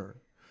company owner,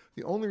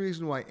 the only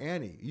reason why,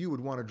 Annie, you would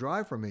want to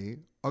drive for me,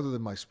 other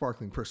than my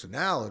sparkling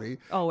personality,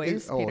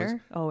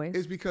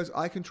 is because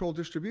I control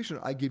distribution.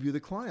 I give you the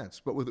clients.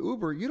 But with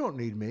Uber, you don't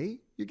need me.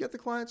 You get the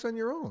clients on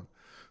your own.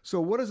 So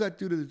what does that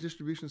do to the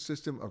distribution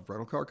system of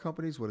rental car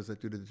companies? What does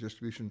that do to the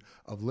distribution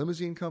of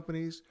limousine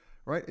companies?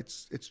 Right?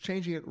 It's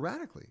changing it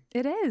radically.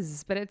 It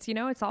is, but it's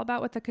all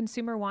about what the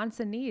consumer wants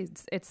and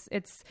needs.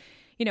 It's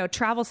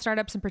travel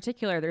startups in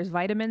particular, there's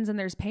vitamins and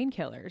there's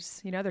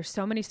painkillers. There's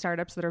so many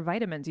startups that are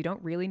vitamins. You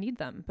don't really need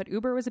them, but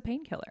Uber was a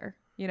painkiller,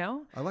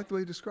 I like the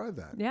way you describe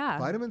that. Yeah.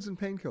 Vitamins and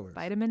painkillers.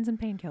 Vitamins and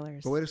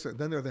painkillers. But wait a second,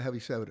 then there are the heavy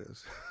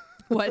sedatives.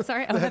 What?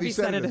 Sorry? The heavy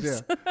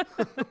sedatives. Yeah.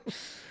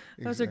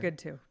 Those are good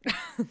too.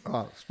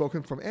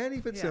 Spoken from Annie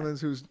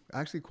Fitzsimmons, who's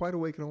actually quite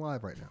awake and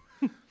alive right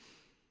now.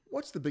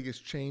 What's the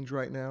biggest change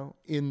right now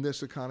in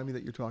this economy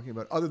that you're talking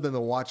about, other than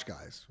the watch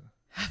guys?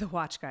 The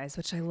watch guys,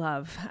 which I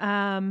love.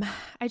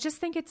 I just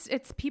think it's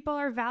people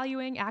are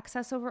valuing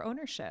access over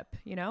ownership.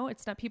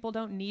 It's not, people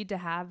don't need to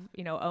have,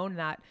 own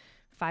that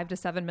 $5 to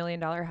 $7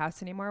 million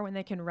house anymore when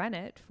they can rent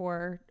it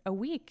for a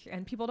week,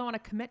 and people don't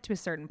want to commit to a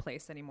certain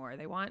place anymore.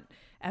 They want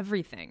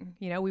everything.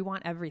 We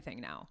want everything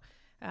now.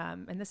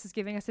 And this is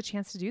giving us a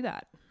chance to do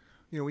that.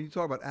 When you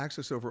talk about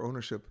access over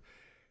ownership,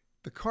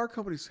 the car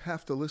companies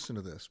have to listen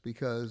to this,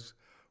 because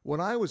when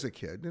I was a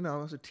kid, I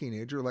was a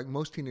teenager, like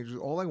most teenagers,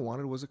 all I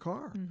wanted was a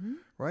car,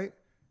 right?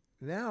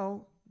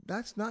 Now,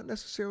 that's not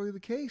necessarily the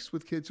case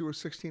with kids who are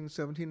 16,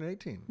 17, and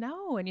 18.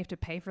 No, and you have to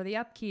pay for the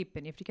upkeep,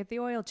 and you have to get the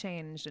oil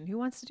changed, and who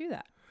wants to do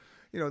that?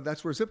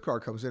 That's where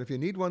Zipcar comes in. If you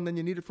need one, then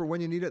you need it for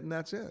when you need it, and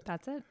that's it.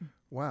 That's it.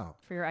 Wow.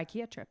 For your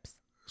IKEA trips.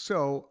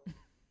 So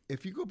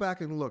if you go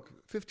back and look,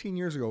 15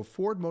 years ago,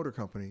 Ford Motor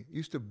Company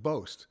used to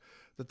boast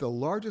that the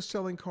largest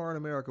selling car in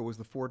America was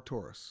the Ford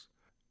Taurus.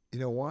 You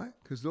know why?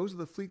 Because those are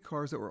the fleet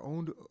cars that were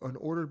owned and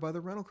ordered by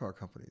the rental car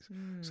companies.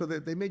 So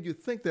they made you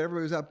think that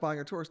everybody was out buying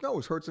a Taurus. No, it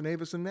was Hertz and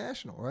Avis and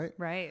National, right?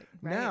 Right.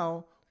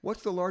 Now,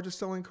 what's the largest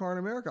selling car in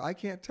America? I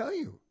can't tell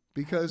you,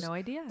 because I have no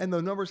idea. And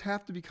the numbers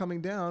have to be coming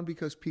down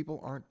because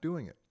people aren't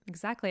doing it.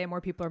 Exactly. And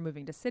more people are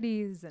moving to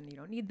cities, and you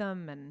don't need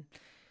them. And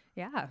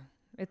yeah,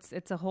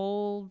 it's a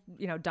whole,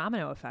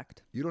 domino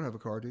effect. You don't have a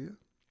car, do you?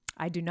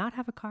 I do not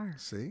have a car.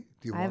 See?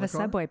 Do you I want have a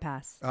car? subway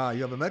pass.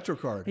 You have a Metro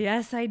card.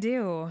 Yes, I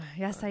do.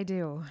 Yes, I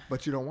do.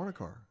 But you don't want a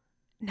car.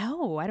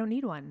 No, I don't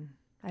need one.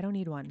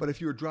 But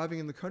if you were driving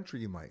in the country,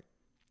 you might.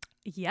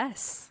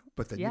 Yes.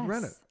 But then you'd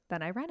rent it.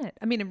 Then I rent it.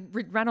 I mean,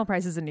 rental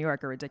prices in New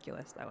York are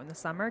ridiculous, though. In the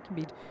summer, it can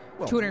be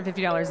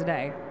 $250 a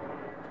day.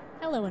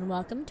 Hello and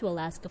welcome to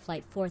Alaska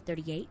Flight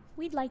 438.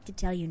 We'd like to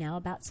tell you now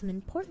about some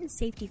important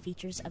safety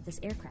features of this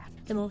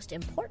aircraft. The most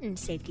important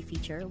safety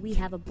feature we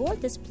have aboard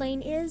this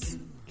plane is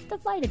the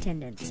flight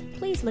attendants.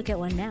 Please look at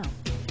one now.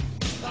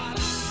 But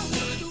I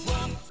would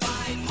walk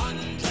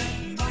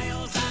 500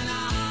 miles and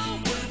I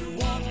would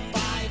walk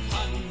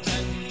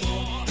 500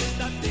 more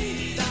to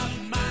be the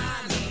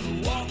man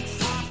who walks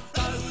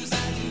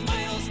 1,000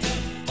 miles to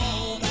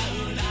follow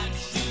that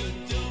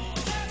should do.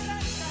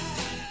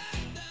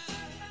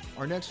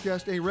 Our next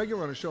guest, a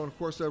regular on the show, and of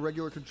course a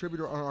regular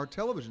contributor on our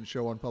television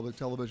show on public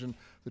television,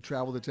 the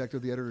travel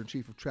detective, the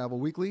editor-in-chief of Travel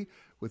Weekly,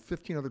 with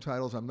 15 other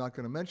titles I'm not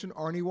going to mention,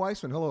 Arnie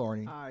Weissman. Hello,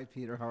 Arnie. Hi,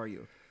 Peter. How are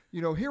you?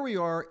 Here we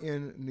are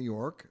in New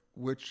York,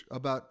 which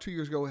about 2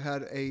 years ago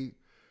had a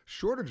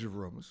shortage of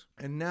rooms,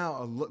 and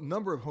now a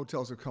number of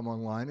hotels have come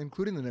online,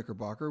 including the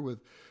Knickerbocker, with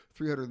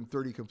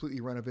 330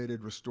 completely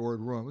renovated,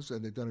 restored rooms,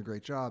 and they've done a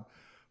great job.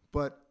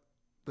 But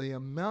the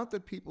amount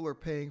that people are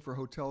paying for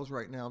hotels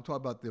right now, I'm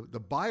talking about the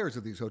buyers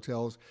of these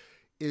hotels,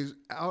 is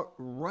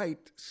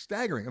outright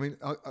staggering. I mean,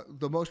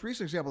 the most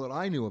recent example that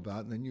I knew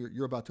about, and then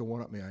you're about to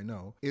one-up me, I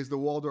know, is the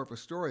Waldorf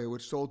Astoria,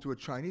 which sold to a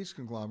Chinese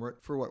conglomerate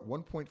for what,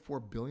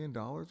 $1.4 billion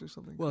or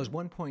something? Well, it was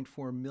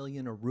 $1.4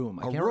 million a room.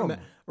 A room.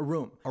 A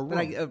room. A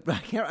room.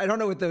 But I don't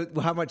know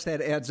how much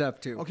that adds up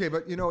to. Okay,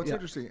 but it's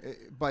interesting.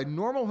 By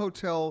normal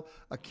hotel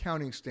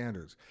accounting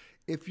standards,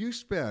 if you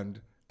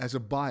spend, as a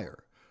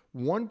buyer,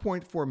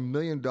 $1.4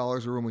 million a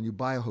room when you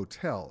buy a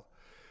hotel,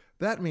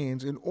 that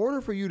means in order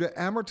for you to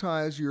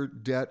amortize your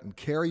debt and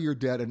carry your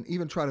debt and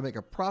even try to make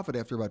a profit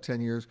after about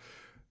 10 years,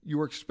 you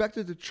are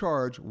expected to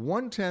charge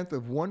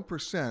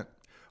 0.1%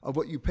 of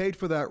what you paid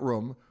for that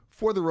room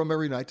for the room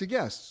every night to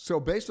guests. So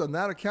based on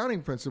that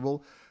accounting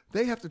principle,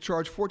 they have to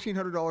charge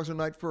 $1,400 a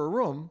night for a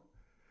room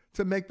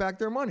to make back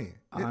their money.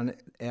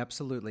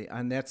 Absolutely.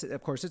 And that's,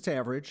 of course, it's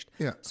averaged.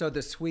 Yeah. So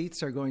the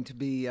suites are going to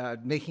be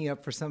making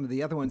up for some of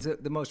the other ones.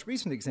 The most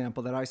recent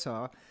example that I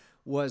saw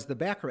was the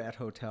Baccarat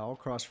Hotel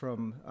across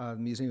from the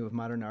Museum of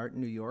Modern Art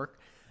in New York,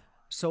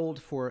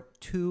 sold for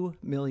 $2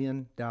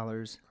 million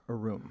a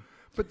room.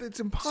 But it's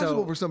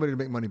impossible for somebody to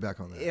make money back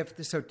on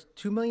that. So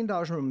 $2 million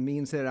a room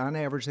means that on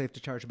average they have to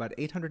charge about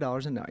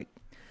 $800 a night.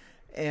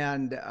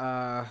 And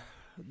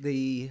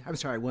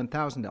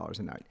 $1,000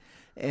 a night.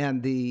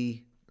 And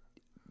the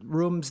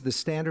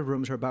standard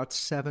rooms are about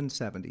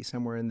 $770,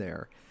 somewhere in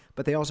there.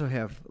 But they also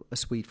have a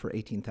suite for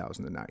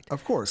 $18,000 a night.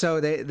 Of course.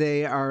 So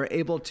they are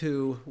able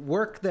to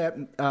work that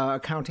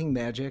accounting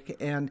magic,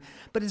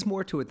 but it's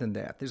more to it than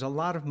that. There's a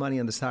lot of money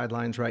on the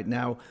sidelines right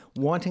now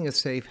wanting a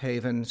safe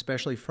haven,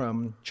 especially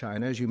from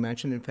China, as you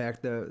mentioned. In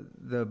fact,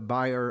 the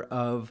buyer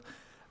of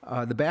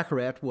the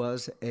Baccarat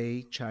was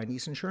a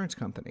Chinese insurance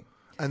company.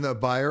 And the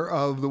buyer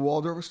of the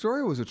Waldorf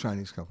Astoria was a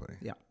Chinese company.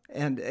 Yeah.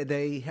 And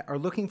they are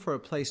looking for a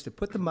place to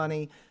put the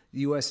money.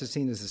 The U.S. is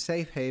seen as a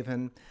safe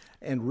haven,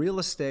 and real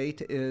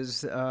estate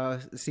is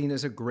seen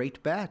as a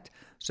great bet.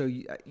 So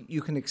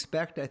you can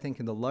expect, I think,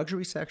 in the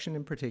luxury section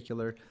in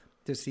particular,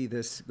 to see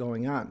this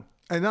going on.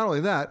 And not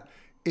only that,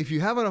 if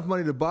you have enough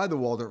money to buy the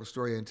Waldorf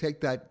Astoria and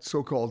take that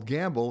so-called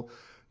gamble,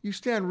 you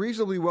stand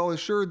reasonably well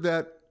assured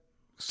that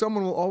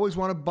someone will always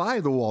want to buy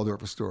the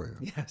Waldorf Astoria.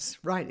 Yes,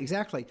 right,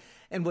 exactly.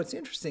 And what's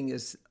interesting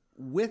is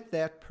with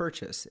that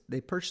purchase,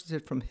 they purchased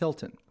it from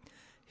Hilton.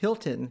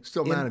 Hilton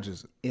still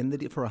manages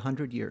it for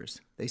 100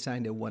 years. They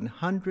signed a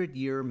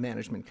 100-year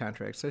management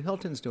contract, so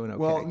Hilton's doing okay.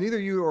 Well,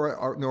 neither you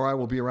nor I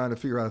will be around to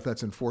figure out if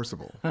that's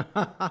enforceable.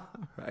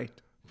 Right.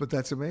 But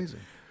that's amazing.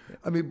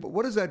 I mean,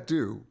 what does that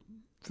do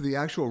to the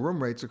actual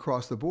room rates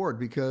across the board?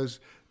 Because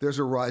there's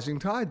a rising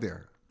tide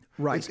there.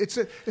 Right. It's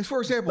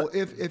for example,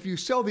 if you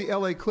sell the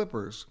L.A.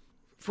 Clippers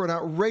for an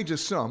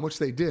outrageous sum, which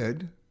they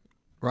did,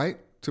 right,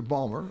 to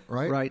Ballmer,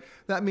 right? Right.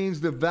 That means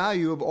the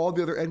value of all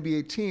the other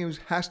NBA teams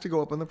has to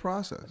go up in the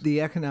process. The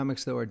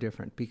economics, though, are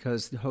different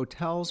because the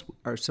hotels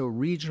are so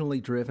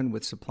regionally driven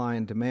with supply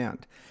and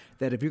demand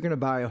that if you're going to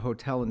buy a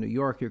hotel in New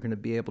York, you're going to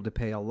be able to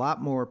pay a lot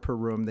more per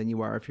room than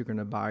you are if you're going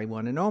to buy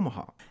one in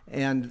Omaha.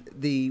 And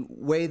the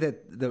way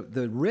that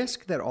the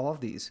risk that all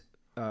of these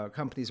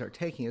companies are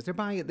taking is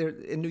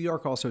in New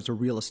York also it's a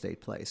real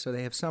estate place, so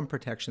they have some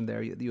protection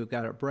there. You've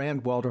got a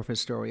brand Waldorf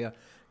Astoria,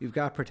 you've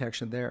got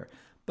protection there.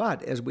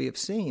 But as we have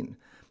seen,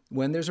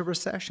 when there's a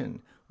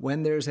recession,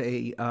 when there's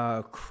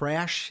a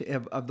crash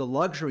of the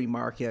luxury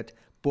market,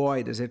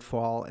 boy, does it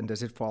fall, and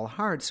does it fall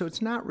hard. So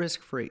it's not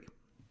risk-free.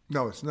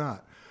 No, it's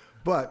not.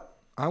 But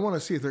I want to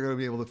see if they're going to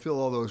be able to fill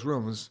all those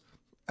rooms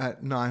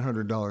at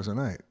 $900 a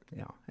night.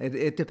 Yeah,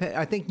 it depends.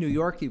 I think New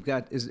York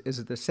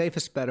is the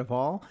safest bet of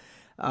all.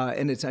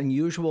 And it's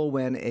unusual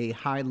when a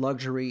high-end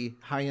luxury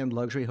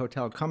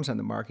hotel comes on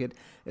the market.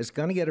 It's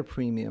going to get a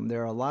premium.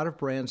 There are a lot of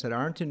brands that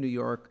aren't in New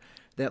York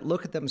that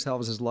look at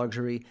themselves as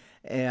luxury,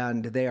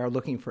 and they are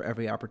looking for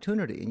every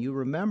opportunity. And you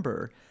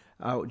remember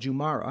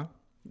Jumeirah,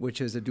 which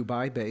is a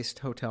Dubai-based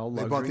hotel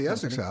luxury company. They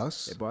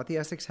bought the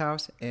Essex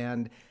House,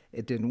 and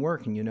it didn't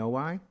work. And you know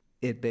why?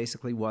 It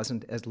basically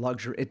wasn't as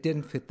luxury. It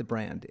didn't fit the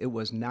brand. It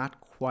was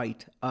not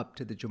quite up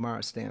to the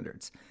Jumeirah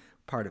standards.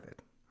 Part of it.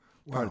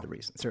 Part of the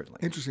reason, certainly.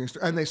 Interesting.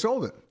 And they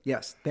sold it.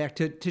 Yes, back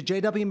to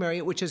J.W.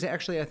 Marriott, which is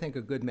actually, I think,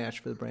 a good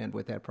match for the brand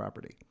with that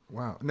property.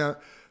 Wow. Now,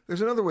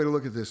 there's another way to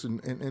look at this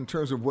in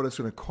terms of what it's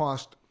going to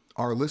cost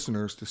our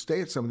listeners to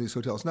stay at some of these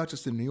hotels, not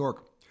just in New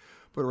York,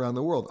 but around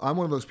the world. I'm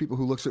one of those people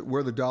who looks at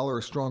where the dollar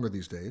is stronger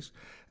these days.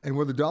 And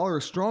where the dollar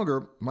is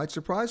stronger might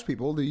surprise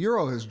people. The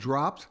euro has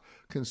dropped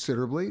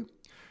considerably.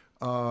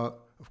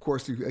 Of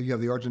course, you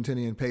have the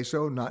Argentinian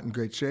peso, not in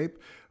great shape.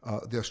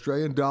 The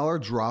Australian dollar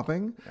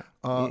dropping.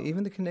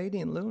 Even the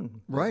Canadian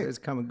loan is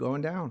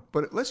going down.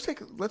 But let's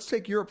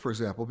take Europe, for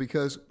example,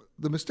 because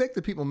the mistake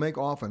that people make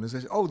often is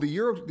they say, oh, the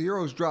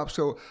euro's dropped,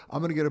 so I'm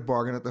going to get a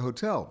bargain at the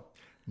hotel.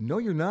 No,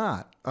 you're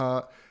not.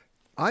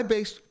 I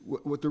based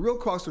what the real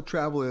cost of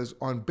travel is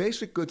on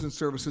basic goods and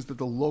services that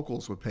the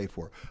locals would pay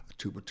for. A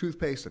tube of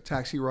toothpaste, a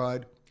taxi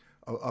ride,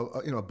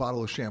 a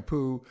bottle of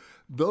shampoo.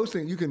 Those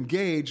things, you can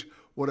gauge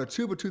what a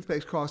tube of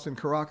toothpaste costs in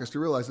Caracas to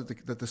realize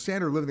that the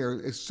standard of living there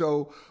is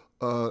so,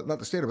 not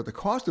the standard, but the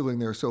cost of living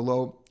there is so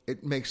low,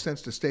 it makes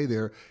sense to stay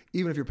there,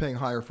 even if you're paying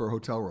higher for a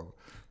hotel room.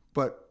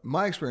 But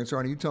my experience,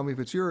 Arnie, you tell me if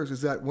it's yours,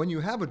 is that when you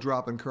have a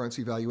drop in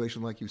currency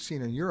valuation like you've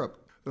seen in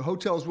Europe, the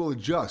hotels will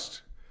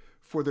adjust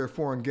for their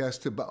foreign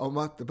guests to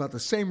about the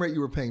same rate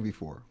you were paying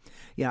before.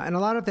 Yeah, and a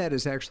lot of that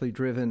is actually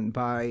driven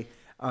by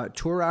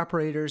tour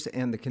operators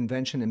and the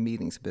convention and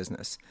meetings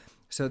business.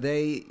 So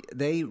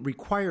they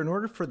require, in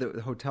order for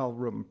the hotel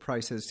room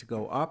prices to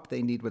go up,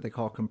 they need what they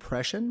call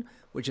compression,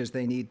 which is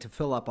they need to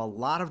fill up a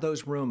lot of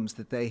those rooms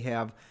that they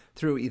have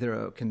through either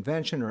a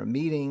convention or a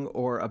meeting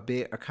or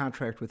a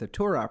contract with a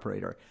tour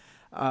operator.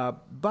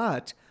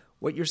 But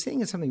what you're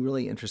seeing is something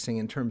really interesting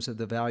in terms of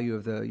the value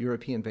of the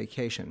European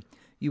vacation.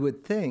 You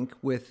would think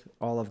with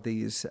all of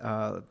these,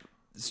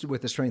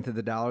 with the strength of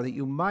the dollar, that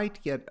you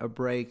might get a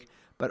break,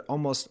 but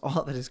almost all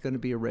of it is going to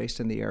be erased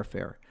in the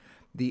airfare.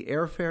 The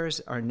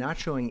airfares are not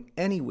showing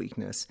any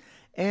weakness,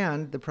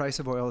 and the price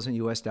of oil is in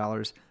U.S.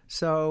 dollars.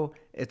 So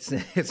it's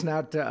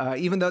not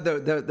even though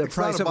the It's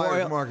price not a of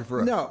buyer's oil market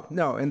for us.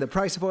 No, and the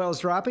price of oil is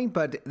dropping,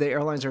 but the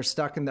airlines are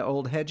stuck in the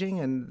old hedging,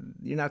 and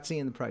you're not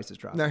seeing the prices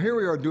drop. Now, here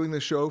we are doing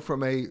this show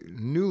from a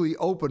newly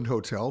opened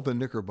hotel. The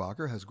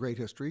Knickerbocker has great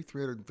history,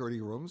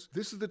 330 rooms.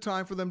 This is the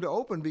time for them to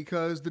open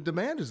because the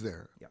demand is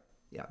there. Yeah.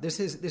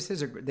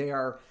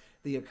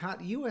 The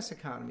U.S.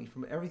 economy,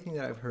 from everything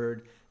that I've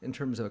heard in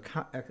terms of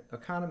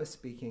economists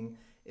speaking,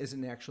 is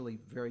in actually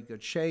very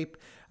good shape.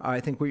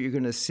 I think what you're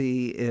going to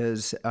see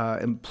is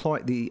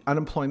the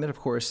unemployment, of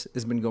course,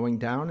 has been going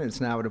down, and it's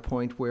now at a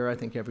point where I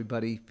think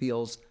everybody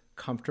feels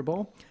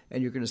comfortable,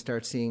 and you're going to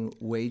start seeing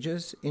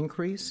wages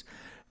increase.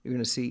 You're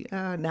going to see,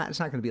 it's not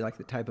going to be like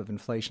the type of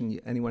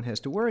inflation anyone has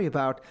to worry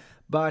about,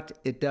 but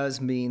it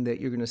does mean that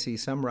you're going to see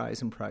some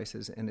rise in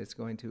prices, and it's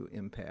going to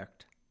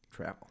impact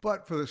travel.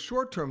 But for the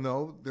short term,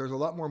 though, there's a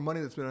lot more money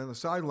that's been on the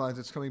sidelines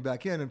that's coming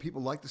back in, and people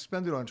like to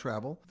spend it on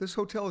travel. This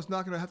hotel is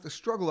not going to have to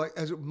struggle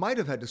as it might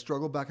have had to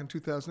struggle back in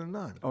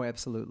 2009. Oh,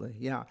 absolutely,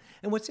 yeah.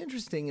 And what's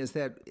interesting is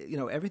that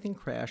everything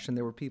crashed, and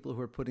there were people who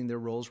were putting their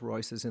Rolls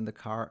Royces in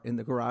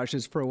the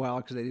garages for a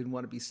while because they didn't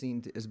want to be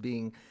seen as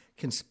being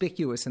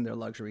conspicuous in their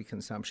luxury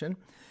consumption.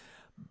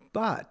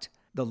 But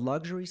the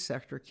luxury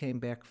sector came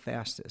back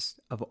fastest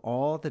of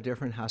all the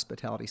different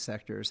hospitality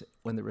sectors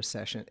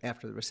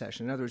after the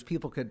recession. In other words,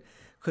 people could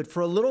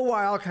for a little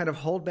while kind of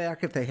hold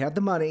back if they had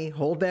the money,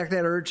 hold back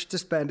that urge to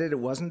spend it. It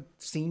wasn't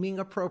seeming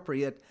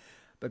appropriate.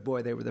 But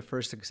boy, they were the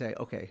first to say,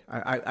 okay,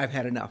 I've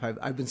had enough.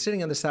 I've been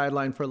sitting on the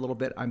sideline for a little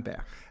bit. I'm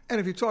back. And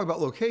if you talk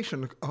about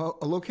location, a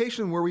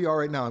location where we are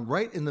right now,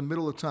 right in the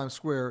middle of Times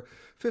Square,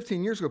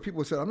 15 years ago, people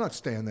would say, I'm not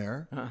staying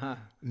there.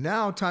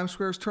 Now Times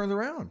Square's turned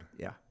around.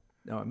 Yeah.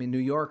 No, I mean, New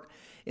York,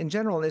 in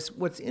general,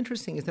 what's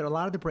interesting is that a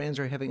lot of the brands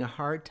are having a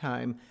hard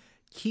time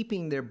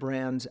keeping their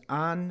brands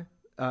on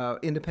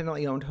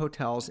independently owned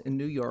hotels in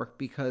New York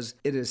because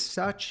it is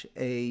such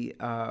a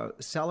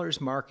seller's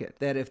market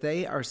that if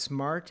they are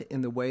smart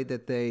in the way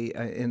that they,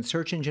 in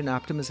search engine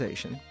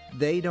optimization,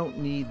 they don't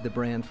need the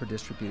brand for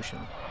distribution.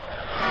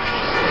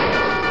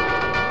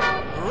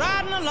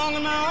 Riding along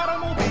in my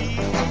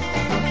automobile,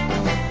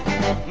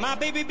 my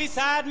baby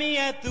beside me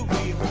at the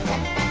wheel,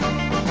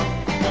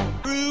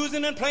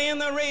 cruising and playing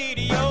the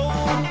radio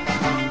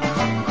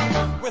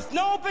with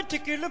no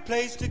particular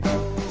place to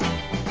go.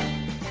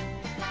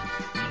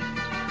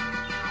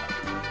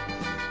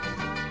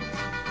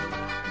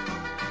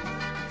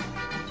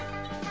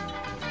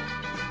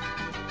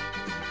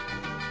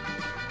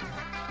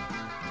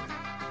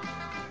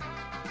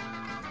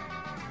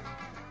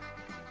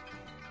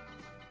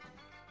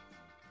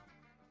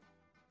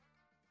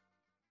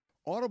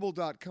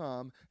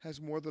 Audible.com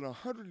has more than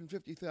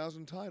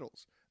 150,000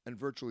 titles and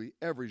virtually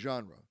every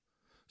genre.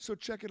 So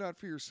check it out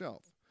for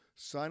yourself.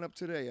 Sign up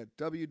today at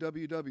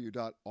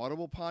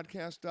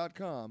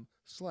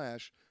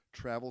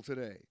www.audiblepodcast.com/travel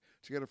today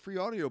to get a free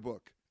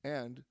audiobook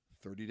and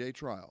 30-day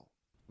trial.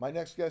 My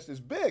next guest is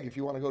big if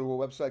you want to go to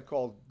a website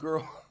called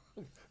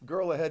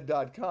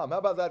girlahead.com. How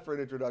about that for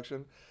an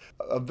introduction?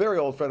 A very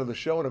old friend of the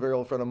show and a very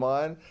old friend of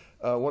mine,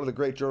 one of the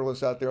great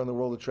journalists out there in the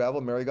world of travel,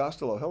 Mary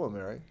Gostelow. Hello,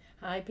 Mary.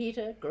 Hi,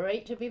 Peter.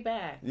 Great to be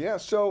back. Yeah,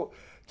 so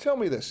tell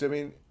me this. I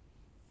mean,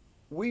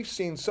 we've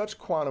seen such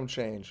quantum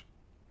change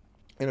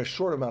in a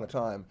short amount of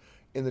time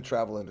in the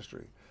travel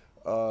industry.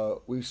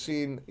 We've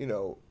seen,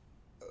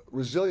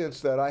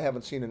 resilience that I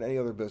haven't seen in any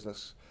other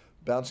business,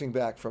 bouncing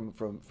back from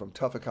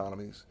tough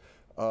economies.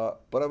 But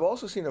I've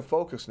also seen a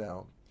focus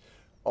now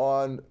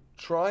on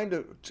trying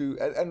to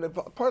and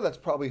part of that's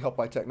probably helped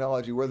by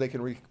technology, where they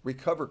can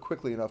recover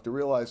quickly enough to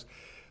realize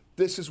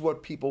this is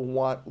what people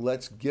want,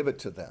 let's give it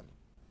to them.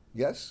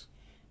 Yes?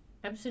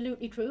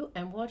 Absolutely true.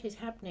 And what is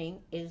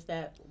happening is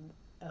that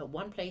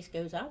one place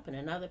goes up and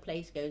another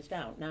place goes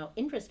down. Now,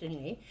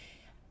 interestingly,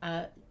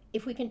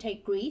 if we can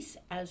take Greece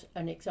as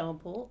an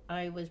example,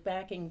 I was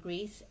back in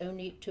Greece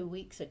only 2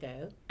 weeks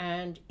ago,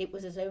 and it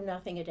was as though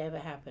nothing had ever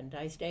happened.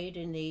 I stayed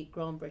in the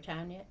Grand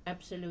Britannia,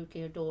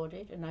 absolutely adored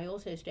it, and I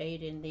also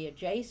stayed in the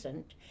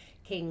adjacent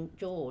King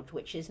George,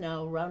 which is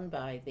now run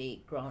by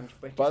the Grand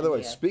Britannia. By the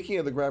way, speaking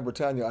of the Grand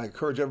Britannia, I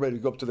encourage everybody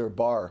to go up to their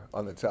bar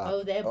on the top.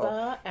 Oh, their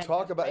bar.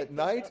 Talk about at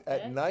night,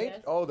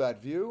 yes. Oh,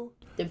 that view.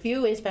 The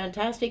view is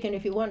fantastic, and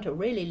if you want a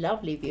really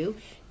lovely view,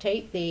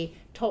 take the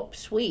top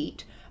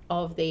suite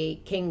of the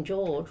King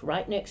George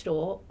right next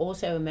door,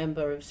 also a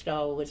member of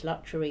Star Wars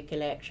Luxury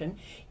Collection.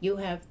 You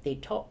have the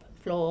top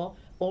floor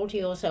all to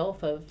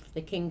yourself of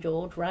the King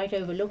George, right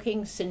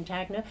overlooking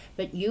Syntagna,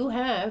 but you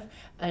have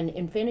an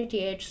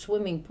infinity edge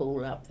swimming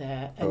pool up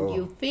there, and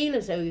you feel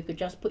as though you could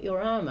just put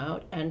your arm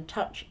out and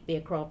touch the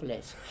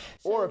Acropolis.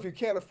 Or if you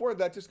can't afford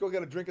that, just go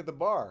get a drink at the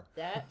bar.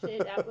 That's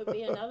it. That would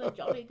be another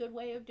jolly good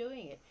way of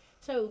doing it.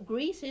 So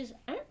Greece is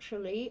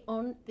actually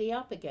on the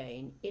up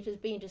again. It has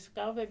been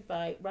discovered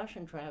by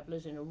Russian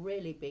travelers in a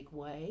really big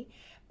way,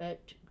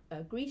 but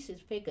Greece's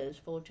figures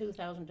for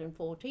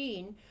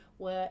 2014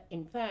 were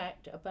in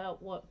fact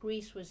about what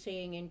Greece was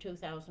seeing in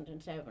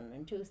 2007,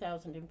 and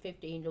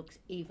 2015 looks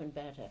even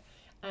better.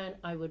 And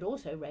I would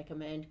also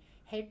recommend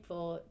head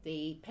for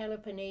the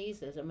Peloponnese.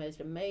 There's a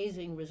most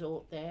amazing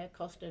resort there,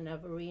 Costa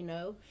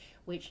Navarino,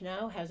 which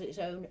now has its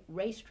own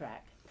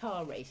racetrack,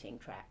 car racing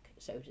track,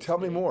 so to speak. Tell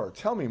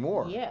me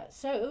more. Yeah,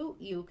 so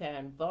you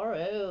can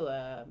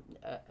borrow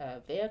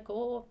a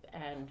vehicle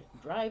and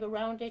drive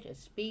around it at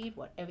speed,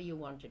 whatever you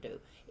want to do.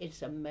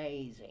 It's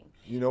amazing.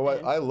 You know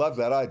what? I love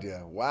that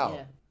idea. Wow.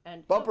 Yeah.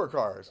 And bumper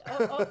cars.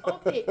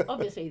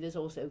 Obviously, there's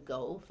also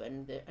golf,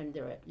 and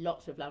there are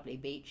lots of lovely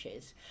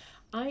beaches.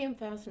 I am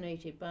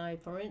fascinated by,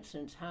 for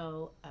instance,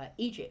 how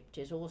Egypt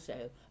is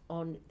also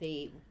on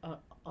the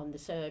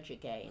surge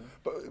again.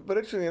 But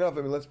interestingly enough,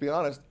 I mean, let's be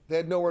honest, they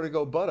had nowhere to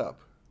go but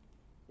up.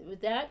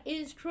 That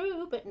is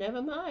true, but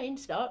never mind.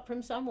 Start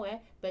from somewhere.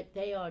 But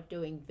they are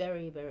doing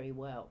very, very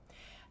well.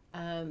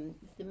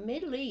 The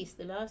Middle East,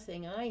 the last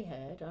thing I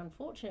heard,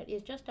 unfortunately,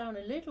 is just down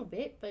a little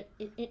bit, but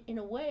in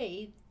a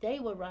way, they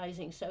were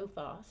rising so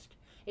fast.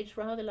 It's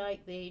rather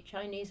like the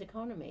Chinese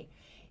economy.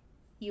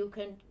 You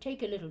can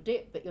take a little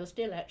dip, but you're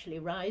still actually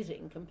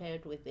rising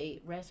compared with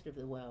the rest of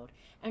the world.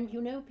 And you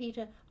know,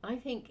 Peter, I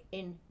think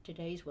in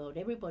today's world,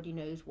 everybody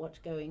knows what's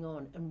going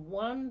on. And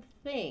one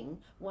thing,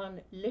 one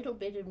little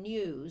bit of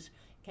news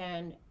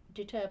can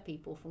deter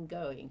people from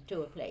going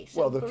to a place.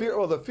 Well,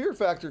 the fear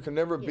factor can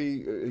never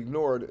be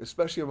ignored,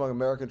 especially among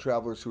American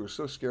travelers who are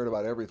so scared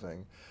about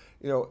everything.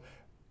 You know,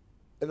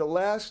 in the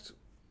last,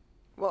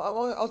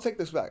 I'll take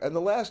this back. In the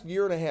last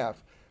year and a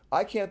half,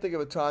 I can't think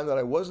of a time that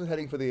I wasn't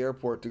heading for the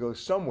airport to go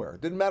somewhere,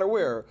 didn't matter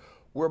where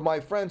my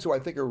friends who I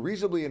think are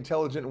reasonably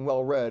intelligent and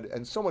well-read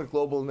and somewhat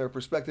global in their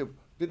perspective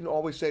didn't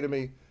always say to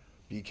me,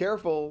 be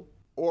careful,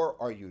 or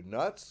are you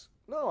nuts?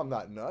 No, I'm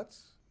not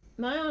nuts.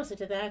 My answer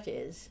to that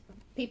is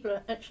people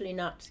are actually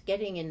nuts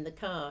getting in the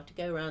car to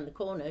go around the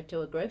corner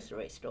to a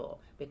grocery store,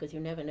 because you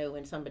never know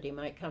when somebody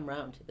might come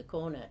round to the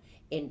corner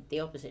in the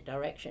opposite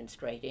direction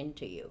straight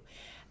into you.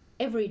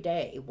 Every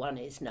day one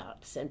is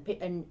nuts, and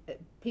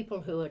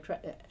people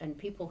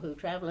who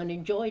travel and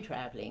enjoy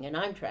traveling, and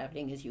I'm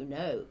traveling, as you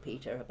know,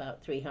 Peter,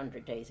 about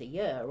 300 days a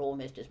year,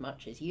 almost as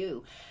much as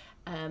you.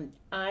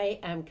 I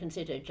am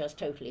considered just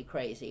totally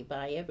crazy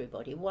by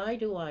everybody. Why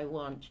do I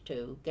want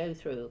to go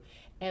through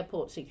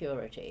airport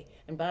security?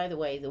 And by the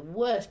way, the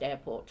worst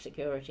airport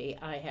security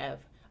I have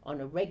on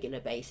a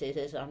regular basis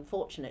is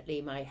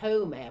unfortunately my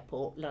home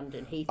airport,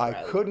 London Heathrow.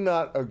 I could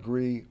not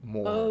agree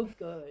more. Oh,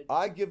 good.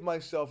 I give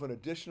myself an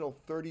additional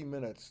 30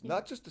 minutes,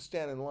 not just to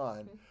stand in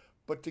line,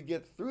 but to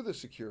get through the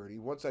security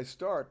once I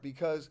start,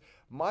 because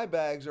my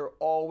bags are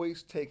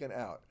always taken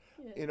out.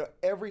 You know,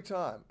 every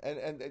time,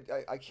 and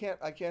I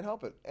can't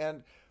help it.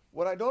 And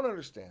what I don't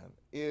understand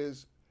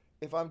is,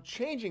 if I'm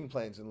changing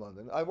planes in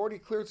London, I've already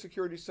cleared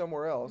security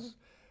somewhere else.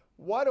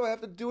 Why do I have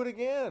to do it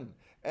again?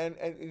 And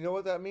you know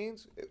what that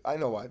means? I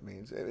know what it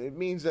means. It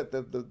means that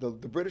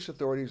the British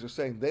authorities are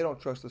saying they don't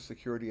trust the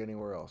security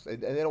anywhere else,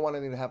 and they don't want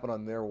anything to happen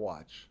on their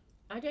watch.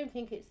 I don't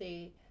think it's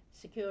the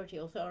security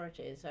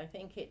authorities. I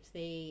think it's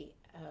the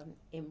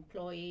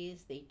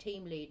employees, the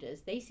team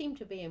leaders. They seem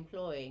to be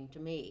employing, to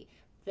me,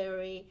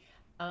 very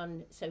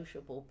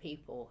unsociable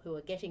people who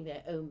are getting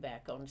their own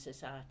back on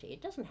society.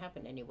 It doesn't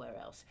happen anywhere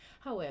else.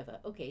 However,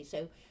 okay,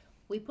 so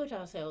we put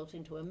ourselves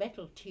into a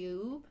metal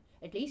tube.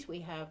 At least we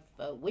have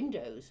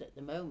windows at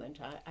the moment.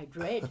 I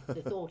dread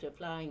the thought of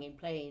flying in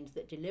planes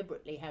that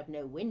deliberately have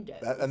no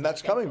windows. And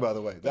that's coming, by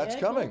the way. That's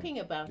coming. They're talking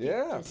about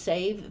it to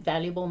save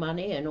valuable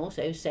money and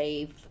also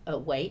save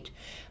weight.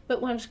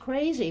 But one's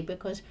crazy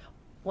because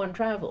one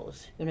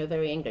travels. You know,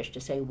 very English to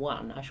say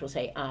one. I shall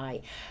say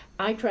I.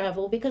 I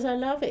travel because I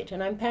love it,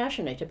 and I'm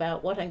passionate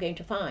about what I'm going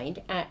to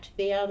find at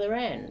the other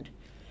end.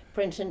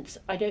 For instance,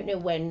 I don't know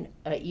when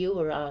you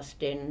were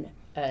asked in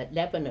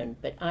Lebanon,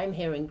 but I'm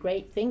hearing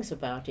great things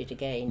about it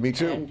again. Me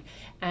too.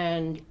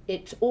 And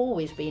it's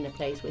always been a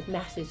place with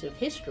masses of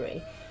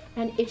history,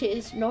 and it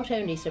is not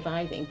only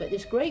surviving, but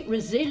this great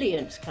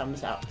resilience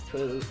comes up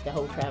through the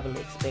whole travel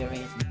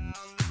experience.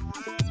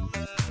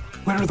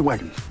 Where are the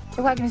wagons?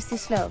 The wagon is too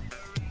slow.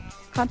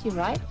 Can't you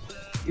ride?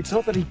 It's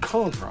not that he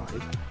can't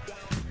ride.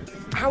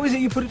 How is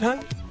it you put it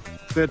home?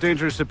 They're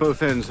dangerous at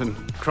both ends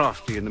and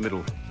crafty in the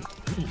middle.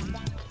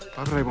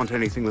 Why would I want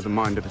anything with a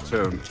mind of its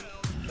own,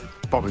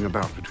 bobbing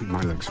about between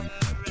my legs?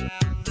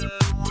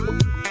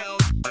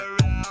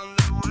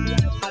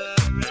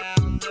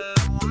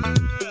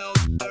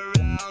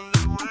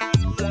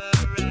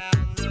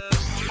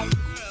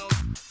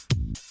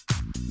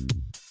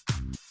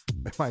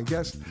 My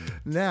guest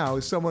now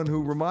is someone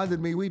who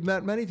reminded me we've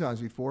met many times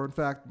before. In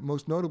fact,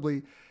 most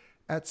notably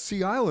at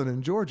Sea Island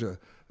in Georgia,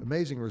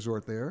 amazing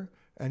resort there.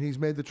 And he's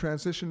made the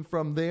transition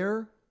from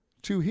there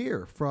to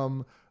here,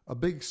 from a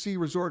big sea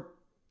resort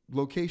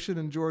location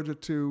in Georgia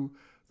to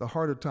the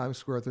heart of Times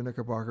Square at the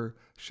Knickerbocker.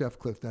 Chef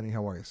Cliff Denny,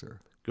 how are you, sir?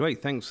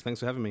 Great, thanks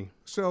for having me.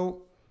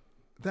 So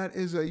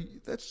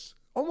that's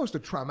almost a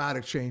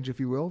traumatic change,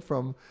 if you will,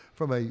 from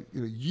a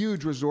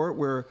huge resort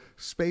where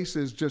space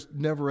is just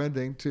never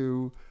ending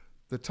to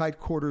the tight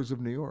quarters of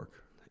New York.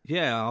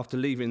 Yeah, after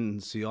leaving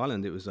Sea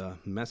Island, it was a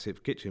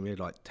massive kitchen. We had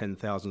like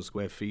 10,000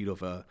 square feet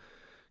of a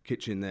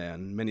kitchen there,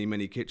 and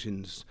many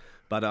kitchens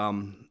But I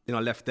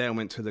left there and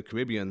went to the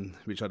Caribbean,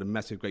 which had a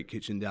massive, great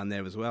kitchen down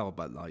there as well.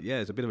 But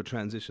it's a bit of a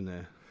transition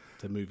there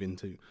to move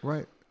into.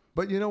 Right.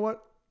 But you know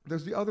what?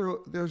 There's the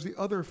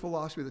other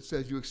philosophy that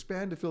says you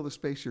expand to fill the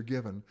space you're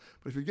given.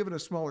 But if you're given a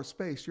smaller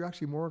space, you're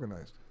actually more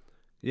organized.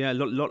 Yeah, a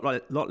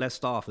lot less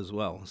staff as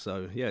well.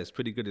 So, yeah, it's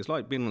pretty good. It's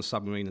like being on a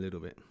submarine a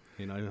little bit.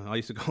 I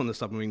used to go on the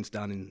submarines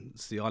down in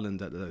Sea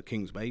Island at the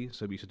Kings Bay.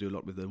 So we used to do a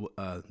lot with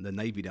the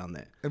Navy down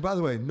there. And by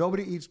the way,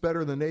 nobody eats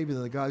better in the Navy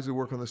than the guys who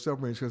work on the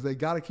submarines because they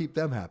got to keep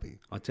them happy.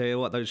 I tell you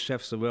what, those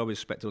chefs are well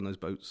respected on those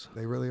boats.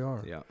 They really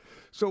are. Yeah.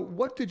 So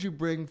what did you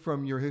bring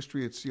from your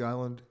history at Sea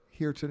Island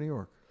here to New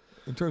York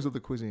in terms of the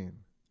cuisine?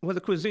 Well,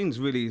 the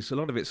cuisine's really, a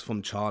lot of it's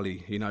from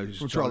Charlie.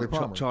 From Charlie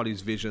Palmer. Charlie's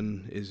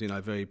vision is,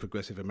 very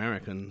progressive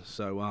American.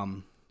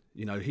 So,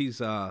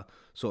 he's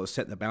sort of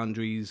set the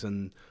boundaries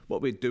and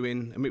what we're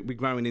doing. And we're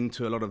growing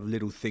into a lot of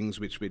little things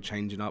which we're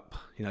changing up.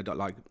 I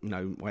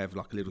have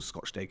like a little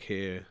Scotch egg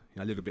here,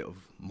 a little bit of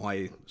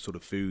my sort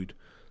of food,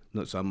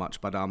 not so much.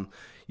 But,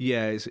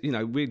 it's,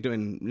 we're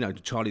doing,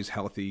 Charlie's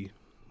healthy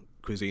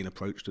cuisine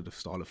approach to the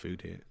style of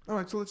food here. All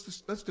right, so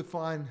let's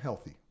define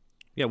healthy.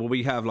 Yeah, well,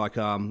 we have like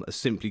a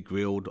simply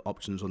grilled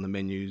options on the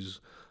menus.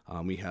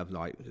 We have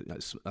like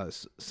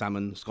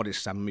salmon,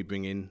 Scottish salmon we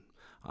bring in.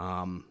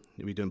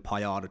 We're doing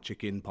paillard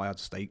chicken, paillard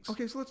steaks.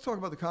 Okay, so let's talk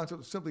about the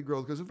concept of simply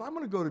grilled, because if I'm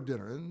going to go to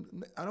dinner,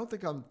 and I don't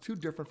think I'm too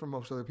different from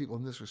most other people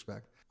in this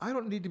respect, I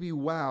don't need to be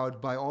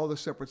wowed by all the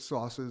separate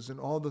sauces and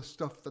all the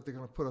stuff that they're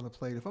going to put on the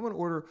plate. If I'm going to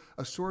order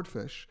a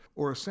swordfish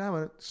or a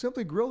salmon,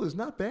 simply grilled is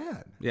not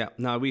bad. Yeah,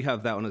 no, we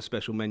have that on a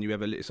special menu. We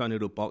have its own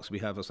little box. We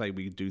have,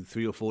 we do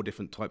 3 or 4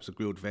 different types of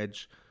grilled veg.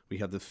 We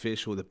have the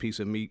fish or the piece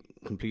of meat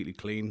completely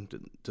clean,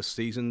 just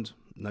seasoned,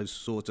 no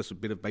sauce, just a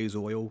bit of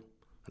basil oil,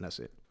 and that's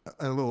it.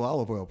 And a little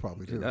olive oil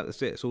probably, too. Yeah,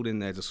 that's it. It's all in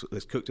there.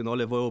 It's cooked in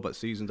olive oil, but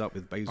seasoned up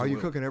with basil oil. Are you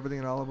cooking everything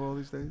in olive oil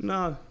these days?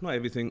 No, not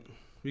everything.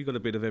 We've got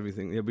a bit of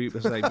everything. Yeah,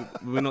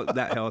 we're not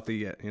that healthy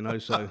yet,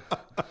 so...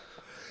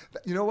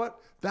 You know what?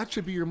 That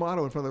should be your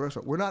motto in front of the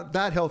restaurant. We're not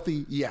that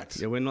healthy yet.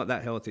 Yeah, we're not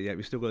that healthy yet.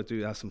 We still got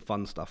to have some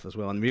fun stuff as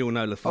well. And we all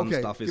know the fun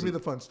stuff is... give me the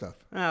fun stuff.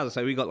 As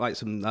I say, we got like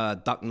some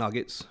duck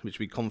nuggets, which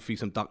we confit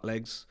some duck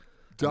legs.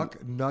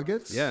 Duck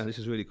nuggets? Yeah, this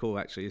is really cool,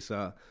 actually.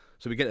 So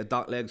we get the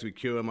duck legs, we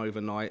cure them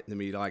overnight, then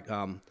we like...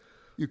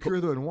 You cure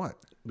them in what?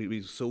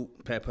 We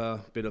salt,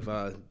 pepper, bit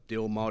of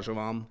dill,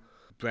 marjoram,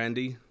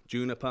 brandy,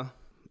 juniper,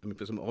 and we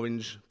put some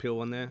orange peel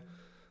on there.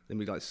 Then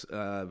we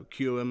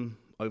cure them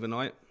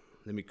overnight.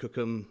 Then we cook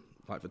them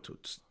like for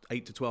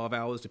 8 to 12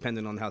 hours,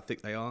 depending on how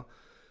thick they are.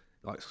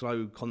 Like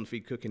slow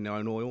confit cook in their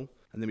own oil.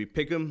 And then we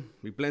pick them,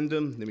 we blend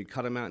them, then we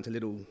cut them out into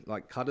little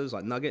like cutters,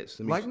 like nuggets.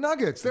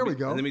 Nuggets, there we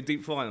go. And then we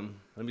deep fry them,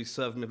 and we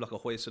serve them with like a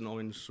hoisin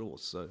orange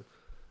sauce. So,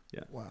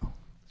 yeah. Wow.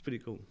 It's pretty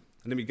cool.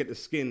 And then we get the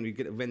skin, we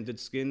get a rendered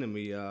skin, and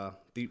we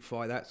deep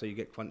fry that, so you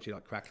get crunchy,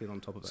 like crackling on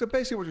top of it. So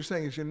basically what you're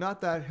saying is you're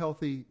not that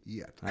healthy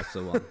yet. That's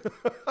the one.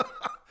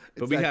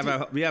 But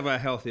we have our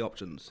healthy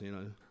options,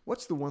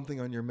 What's the one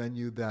thing on your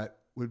menu that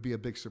would be a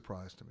big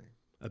surprise to me?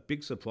 A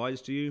big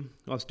surprise to you?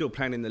 I'm still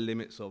planning the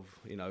limits of,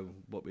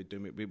 what we're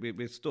doing.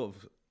 We're sort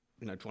of,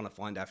 trying to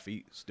find our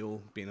feet,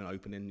 still being an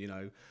opening,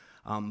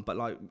 But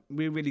like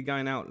we're really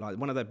going out. Like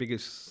one of the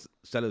biggest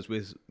sellers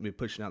we're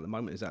pushing out at the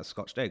moment is our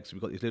Scotch eggs.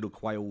 We've got these little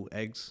quail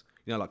eggs.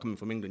 Like coming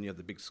from England, you have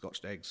the big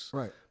Scotch eggs.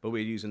 Right. But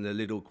we're using the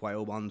little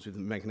quail ones with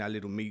making our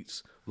little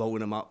meats,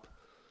 rolling them up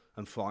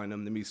and frying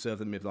them. Then we serve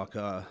them with like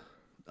a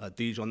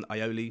Dijon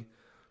aioli.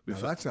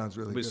 That sounds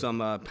really good. With some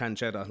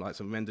pancetta, like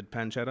some rendered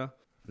pancetta.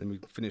 Then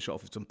we finish it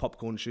off with some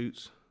popcorn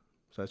shoots.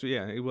 So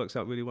it works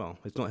out really well.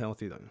 It's not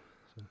healthy though.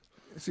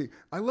 See,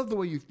 I love the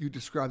way you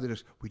described it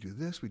as we do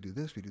this, we do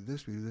this, we do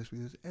this, we do this, we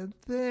do this, and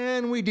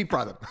then we deep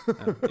fry them.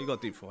 You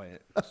got to deep fry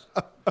it.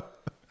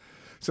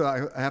 So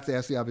I have to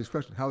ask the obvious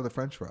question: how are the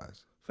French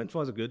fries? French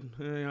fries are good.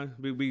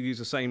 We use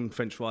the same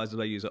French fries that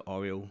they use at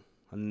Oriole,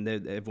 and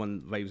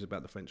everyone raves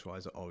about the French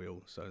fries at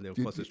Oriole. So they're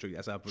across the street.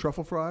 That's our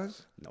truffle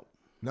fries?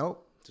 No.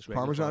 Just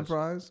Parmesan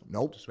fries?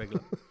 Nope. Just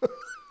regular.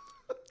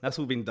 That's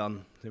all been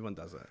done. Everyone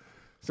does that.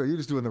 So you're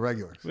just doing the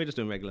regulars? We're just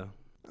doing regular.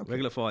 Okay.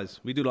 Regular fries.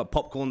 We do like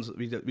popcorns.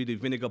 We do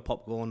vinegar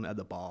popcorn at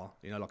the bar,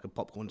 like a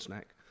popcorn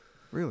snack.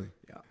 Really?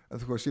 Yeah.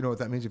 And of course, you know what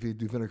that means if you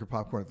do vinegar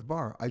popcorn at the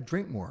bar. I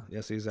drink more.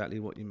 That's exactly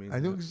what you mean. I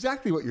know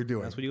exactly what you're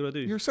doing. That's what you got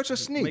to do. You're such a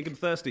sneak. Make them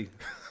thirsty.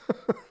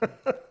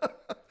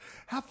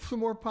 Have some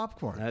more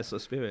popcorn. That's the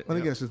spirit. Let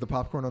me guess, is the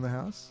popcorn on the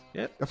house?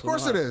 Yeah. Of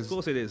course it is. Of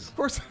course it is. Of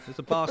course. It's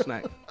a bar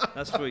snack.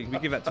 That's free. We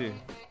give that to you.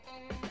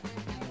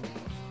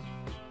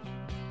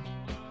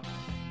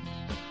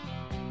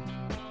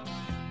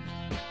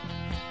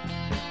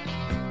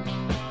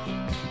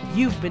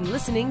 You've been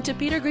listening to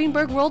Peter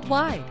Greenberg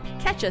Worldwide.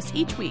 Catch us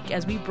each week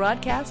as we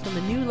broadcast from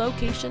a new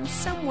location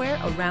somewhere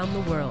around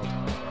the world.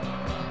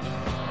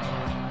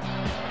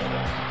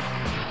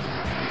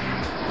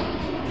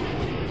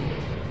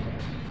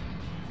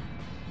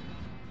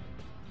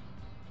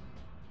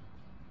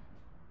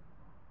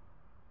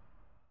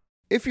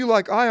 If you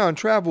like Ion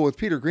Travel with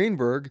Peter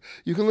Greenberg,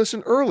 you can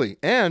listen early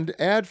and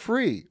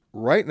ad-free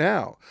right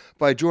now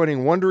by joining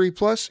Wondery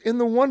Plus in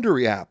the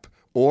Wondery app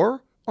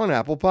or on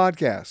Apple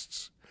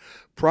Podcasts.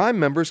 Prime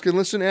members can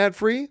listen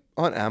ad-free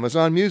on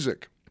Amazon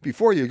Music.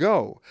 Before you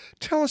go,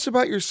 tell us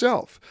about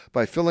yourself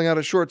by filling out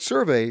a short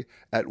survey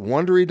at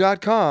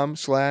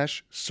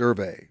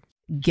Wondery.com/survey.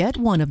 Get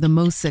one of the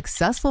most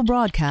successful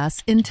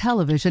broadcasts in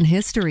television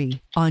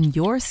history on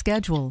your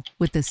schedule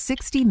with the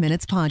 60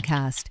 Minutes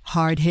Podcast.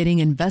 Hard-hitting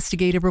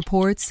investigative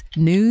reports,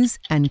 news,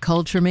 and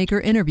culture maker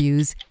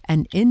interviews,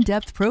 and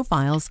in-depth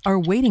profiles are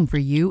waiting for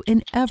you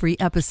in every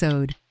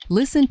episode.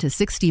 Listen to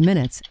 60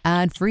 Minutes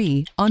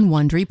ad-free on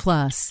Wondery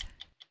Plus.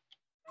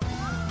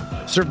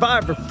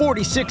 Survivor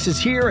 46 is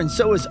here, and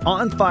so is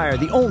On Fire,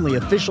 the only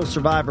official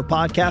Survivor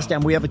podcast,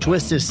 and we have a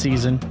twist this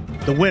season.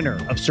 The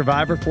winner of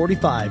Survivor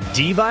 45,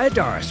 Dee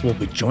Valladares, will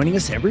be joining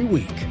us every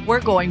week. We're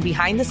going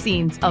behind the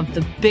scenes of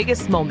the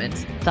biggest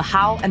moments, the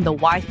how and the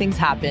why things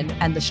happen,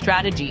 and the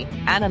strategy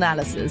and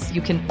analysis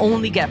you can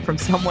only get from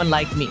someone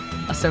like me,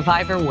 a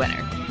Survivor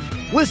winner.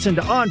 Listen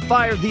to On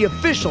Fire, the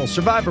official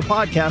Survivor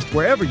podcast,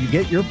 wherever you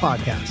get your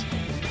podcasts.